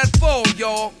mean bad fall,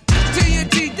 y'all.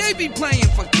 TNT, they be playing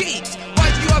for keeps.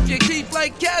 Wipe you off your teeth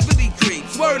like cavity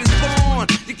creeps. Word is born.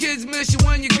 The kids miss you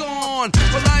when you're gone.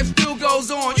 But life still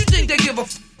goes on. You think they give a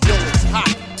f? Yo, it's hot.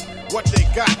 What they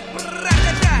got?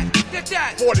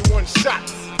 41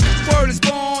 shots. Word is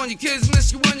born, your kids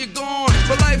miss you when you're gone,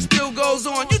 but life still goes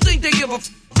on. You think they give a f?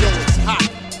 Yo, it's hot.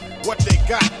 What they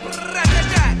got?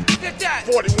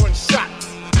 41 shots.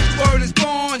 Word is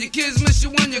born, your kids miss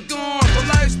you when you're gone, but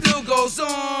life still goes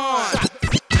on.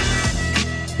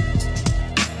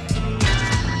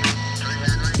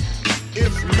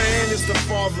 If man is the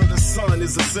father, the sun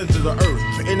is the center of the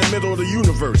earth, in the middle of the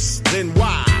universe, then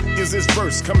why is this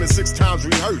verse coming 6 times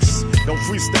rehearsed? Don't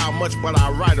freestyle much, but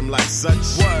I write them like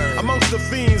such. Word. Amongst the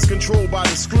fiends controlled by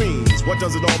the screens, what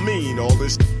does it all mean, all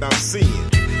this I'm seeing?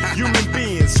 Human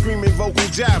beings screaming vocal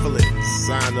javelins,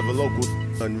 sign of a local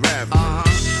unraveling.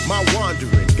 My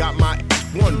wandering got my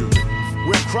wondering,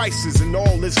 where Christ is in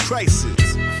all this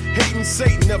crisis. Hating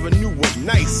Satan never knew what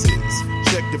nice is.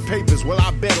 Check the papers, well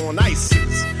I bet on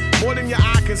ISIS. More than your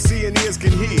eye can see and ears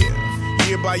can hear.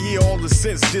 Year by year all the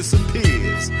sense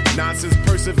disappears. Nonsense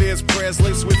perseveres, prayers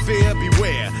laced with fear.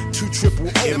 Beware, 2 triple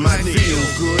O. It might feel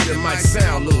good, it might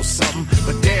sound a little something,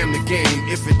 but damn the game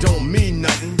if it don't mean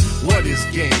nothing. What is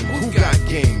game? Who got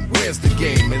game? Where's the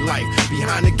game in life?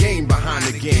 Behind the game, behind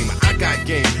the game. I got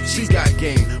game, she got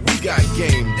game, we got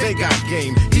game, they got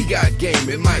game, he got game.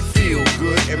 It might feel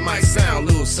good, it might sound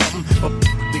a little something, but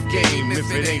the game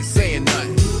if it ain't saying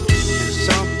nothing.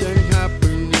 Something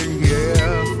happening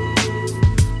here.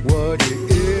 What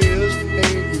it is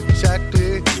ain't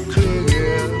exactly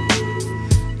clear.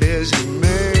 There's a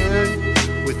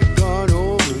man with a gun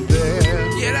over there.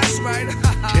 Yeah, that's right.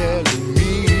 Telling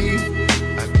me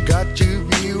I got to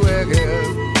beware.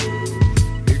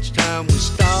 Each time we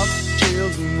stop,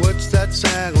 children, what's that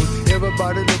sound?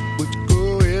 Everybody look what's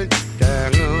going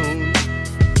down.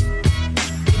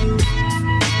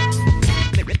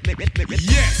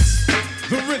 Yes,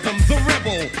 the rhythm's a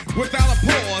rebel. Without a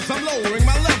pause, I'm lowering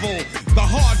my level. The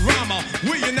hard rhymer,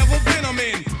 where you never been, I'm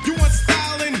in. You want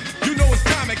styling? You know it's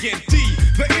time again. D,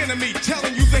 the enemy,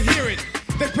 telling you to hear it.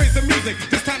 They praise the music,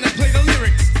 it's time to play the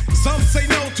lyrics.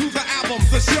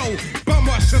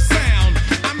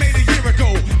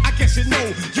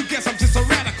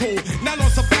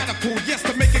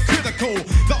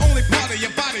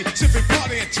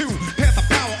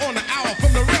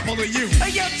 with you. Hey,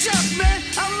 yo, Chuck, man,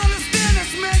 I don't understand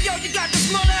this, man. Yo, you got to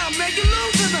slow down, man. You're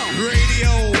losing them.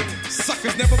 Radio,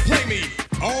 suckers never play me.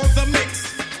 On the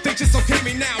mix, they just okay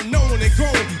me now, known and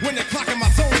grown. When the clock in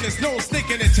my zone is known,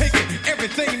 sneaking and taking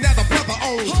everything that the brother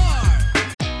owns.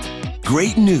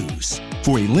 Great news.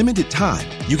 For a limited time,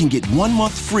 you can get 1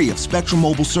 month free of Spectrum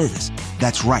Mobile service.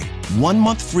 That's right, 1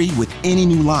 month free with any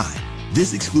new line.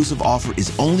 This exclusive offer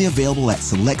is only available at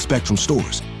select Spectrum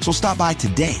stores, so stop by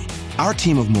today. Our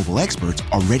team of mobile experts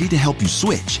are ready to help you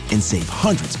switch and save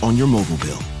hundreds on your mobile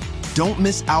bill. Don't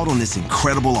miss out on this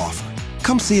incredible offer.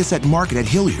 Come see us at Market at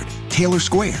Hilliard, Taylor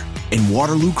Square, and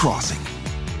Waterloo Crossing.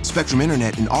 Spectrum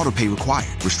Internet and autopay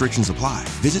required. Restrictions apply.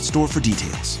 Visit store for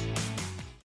details.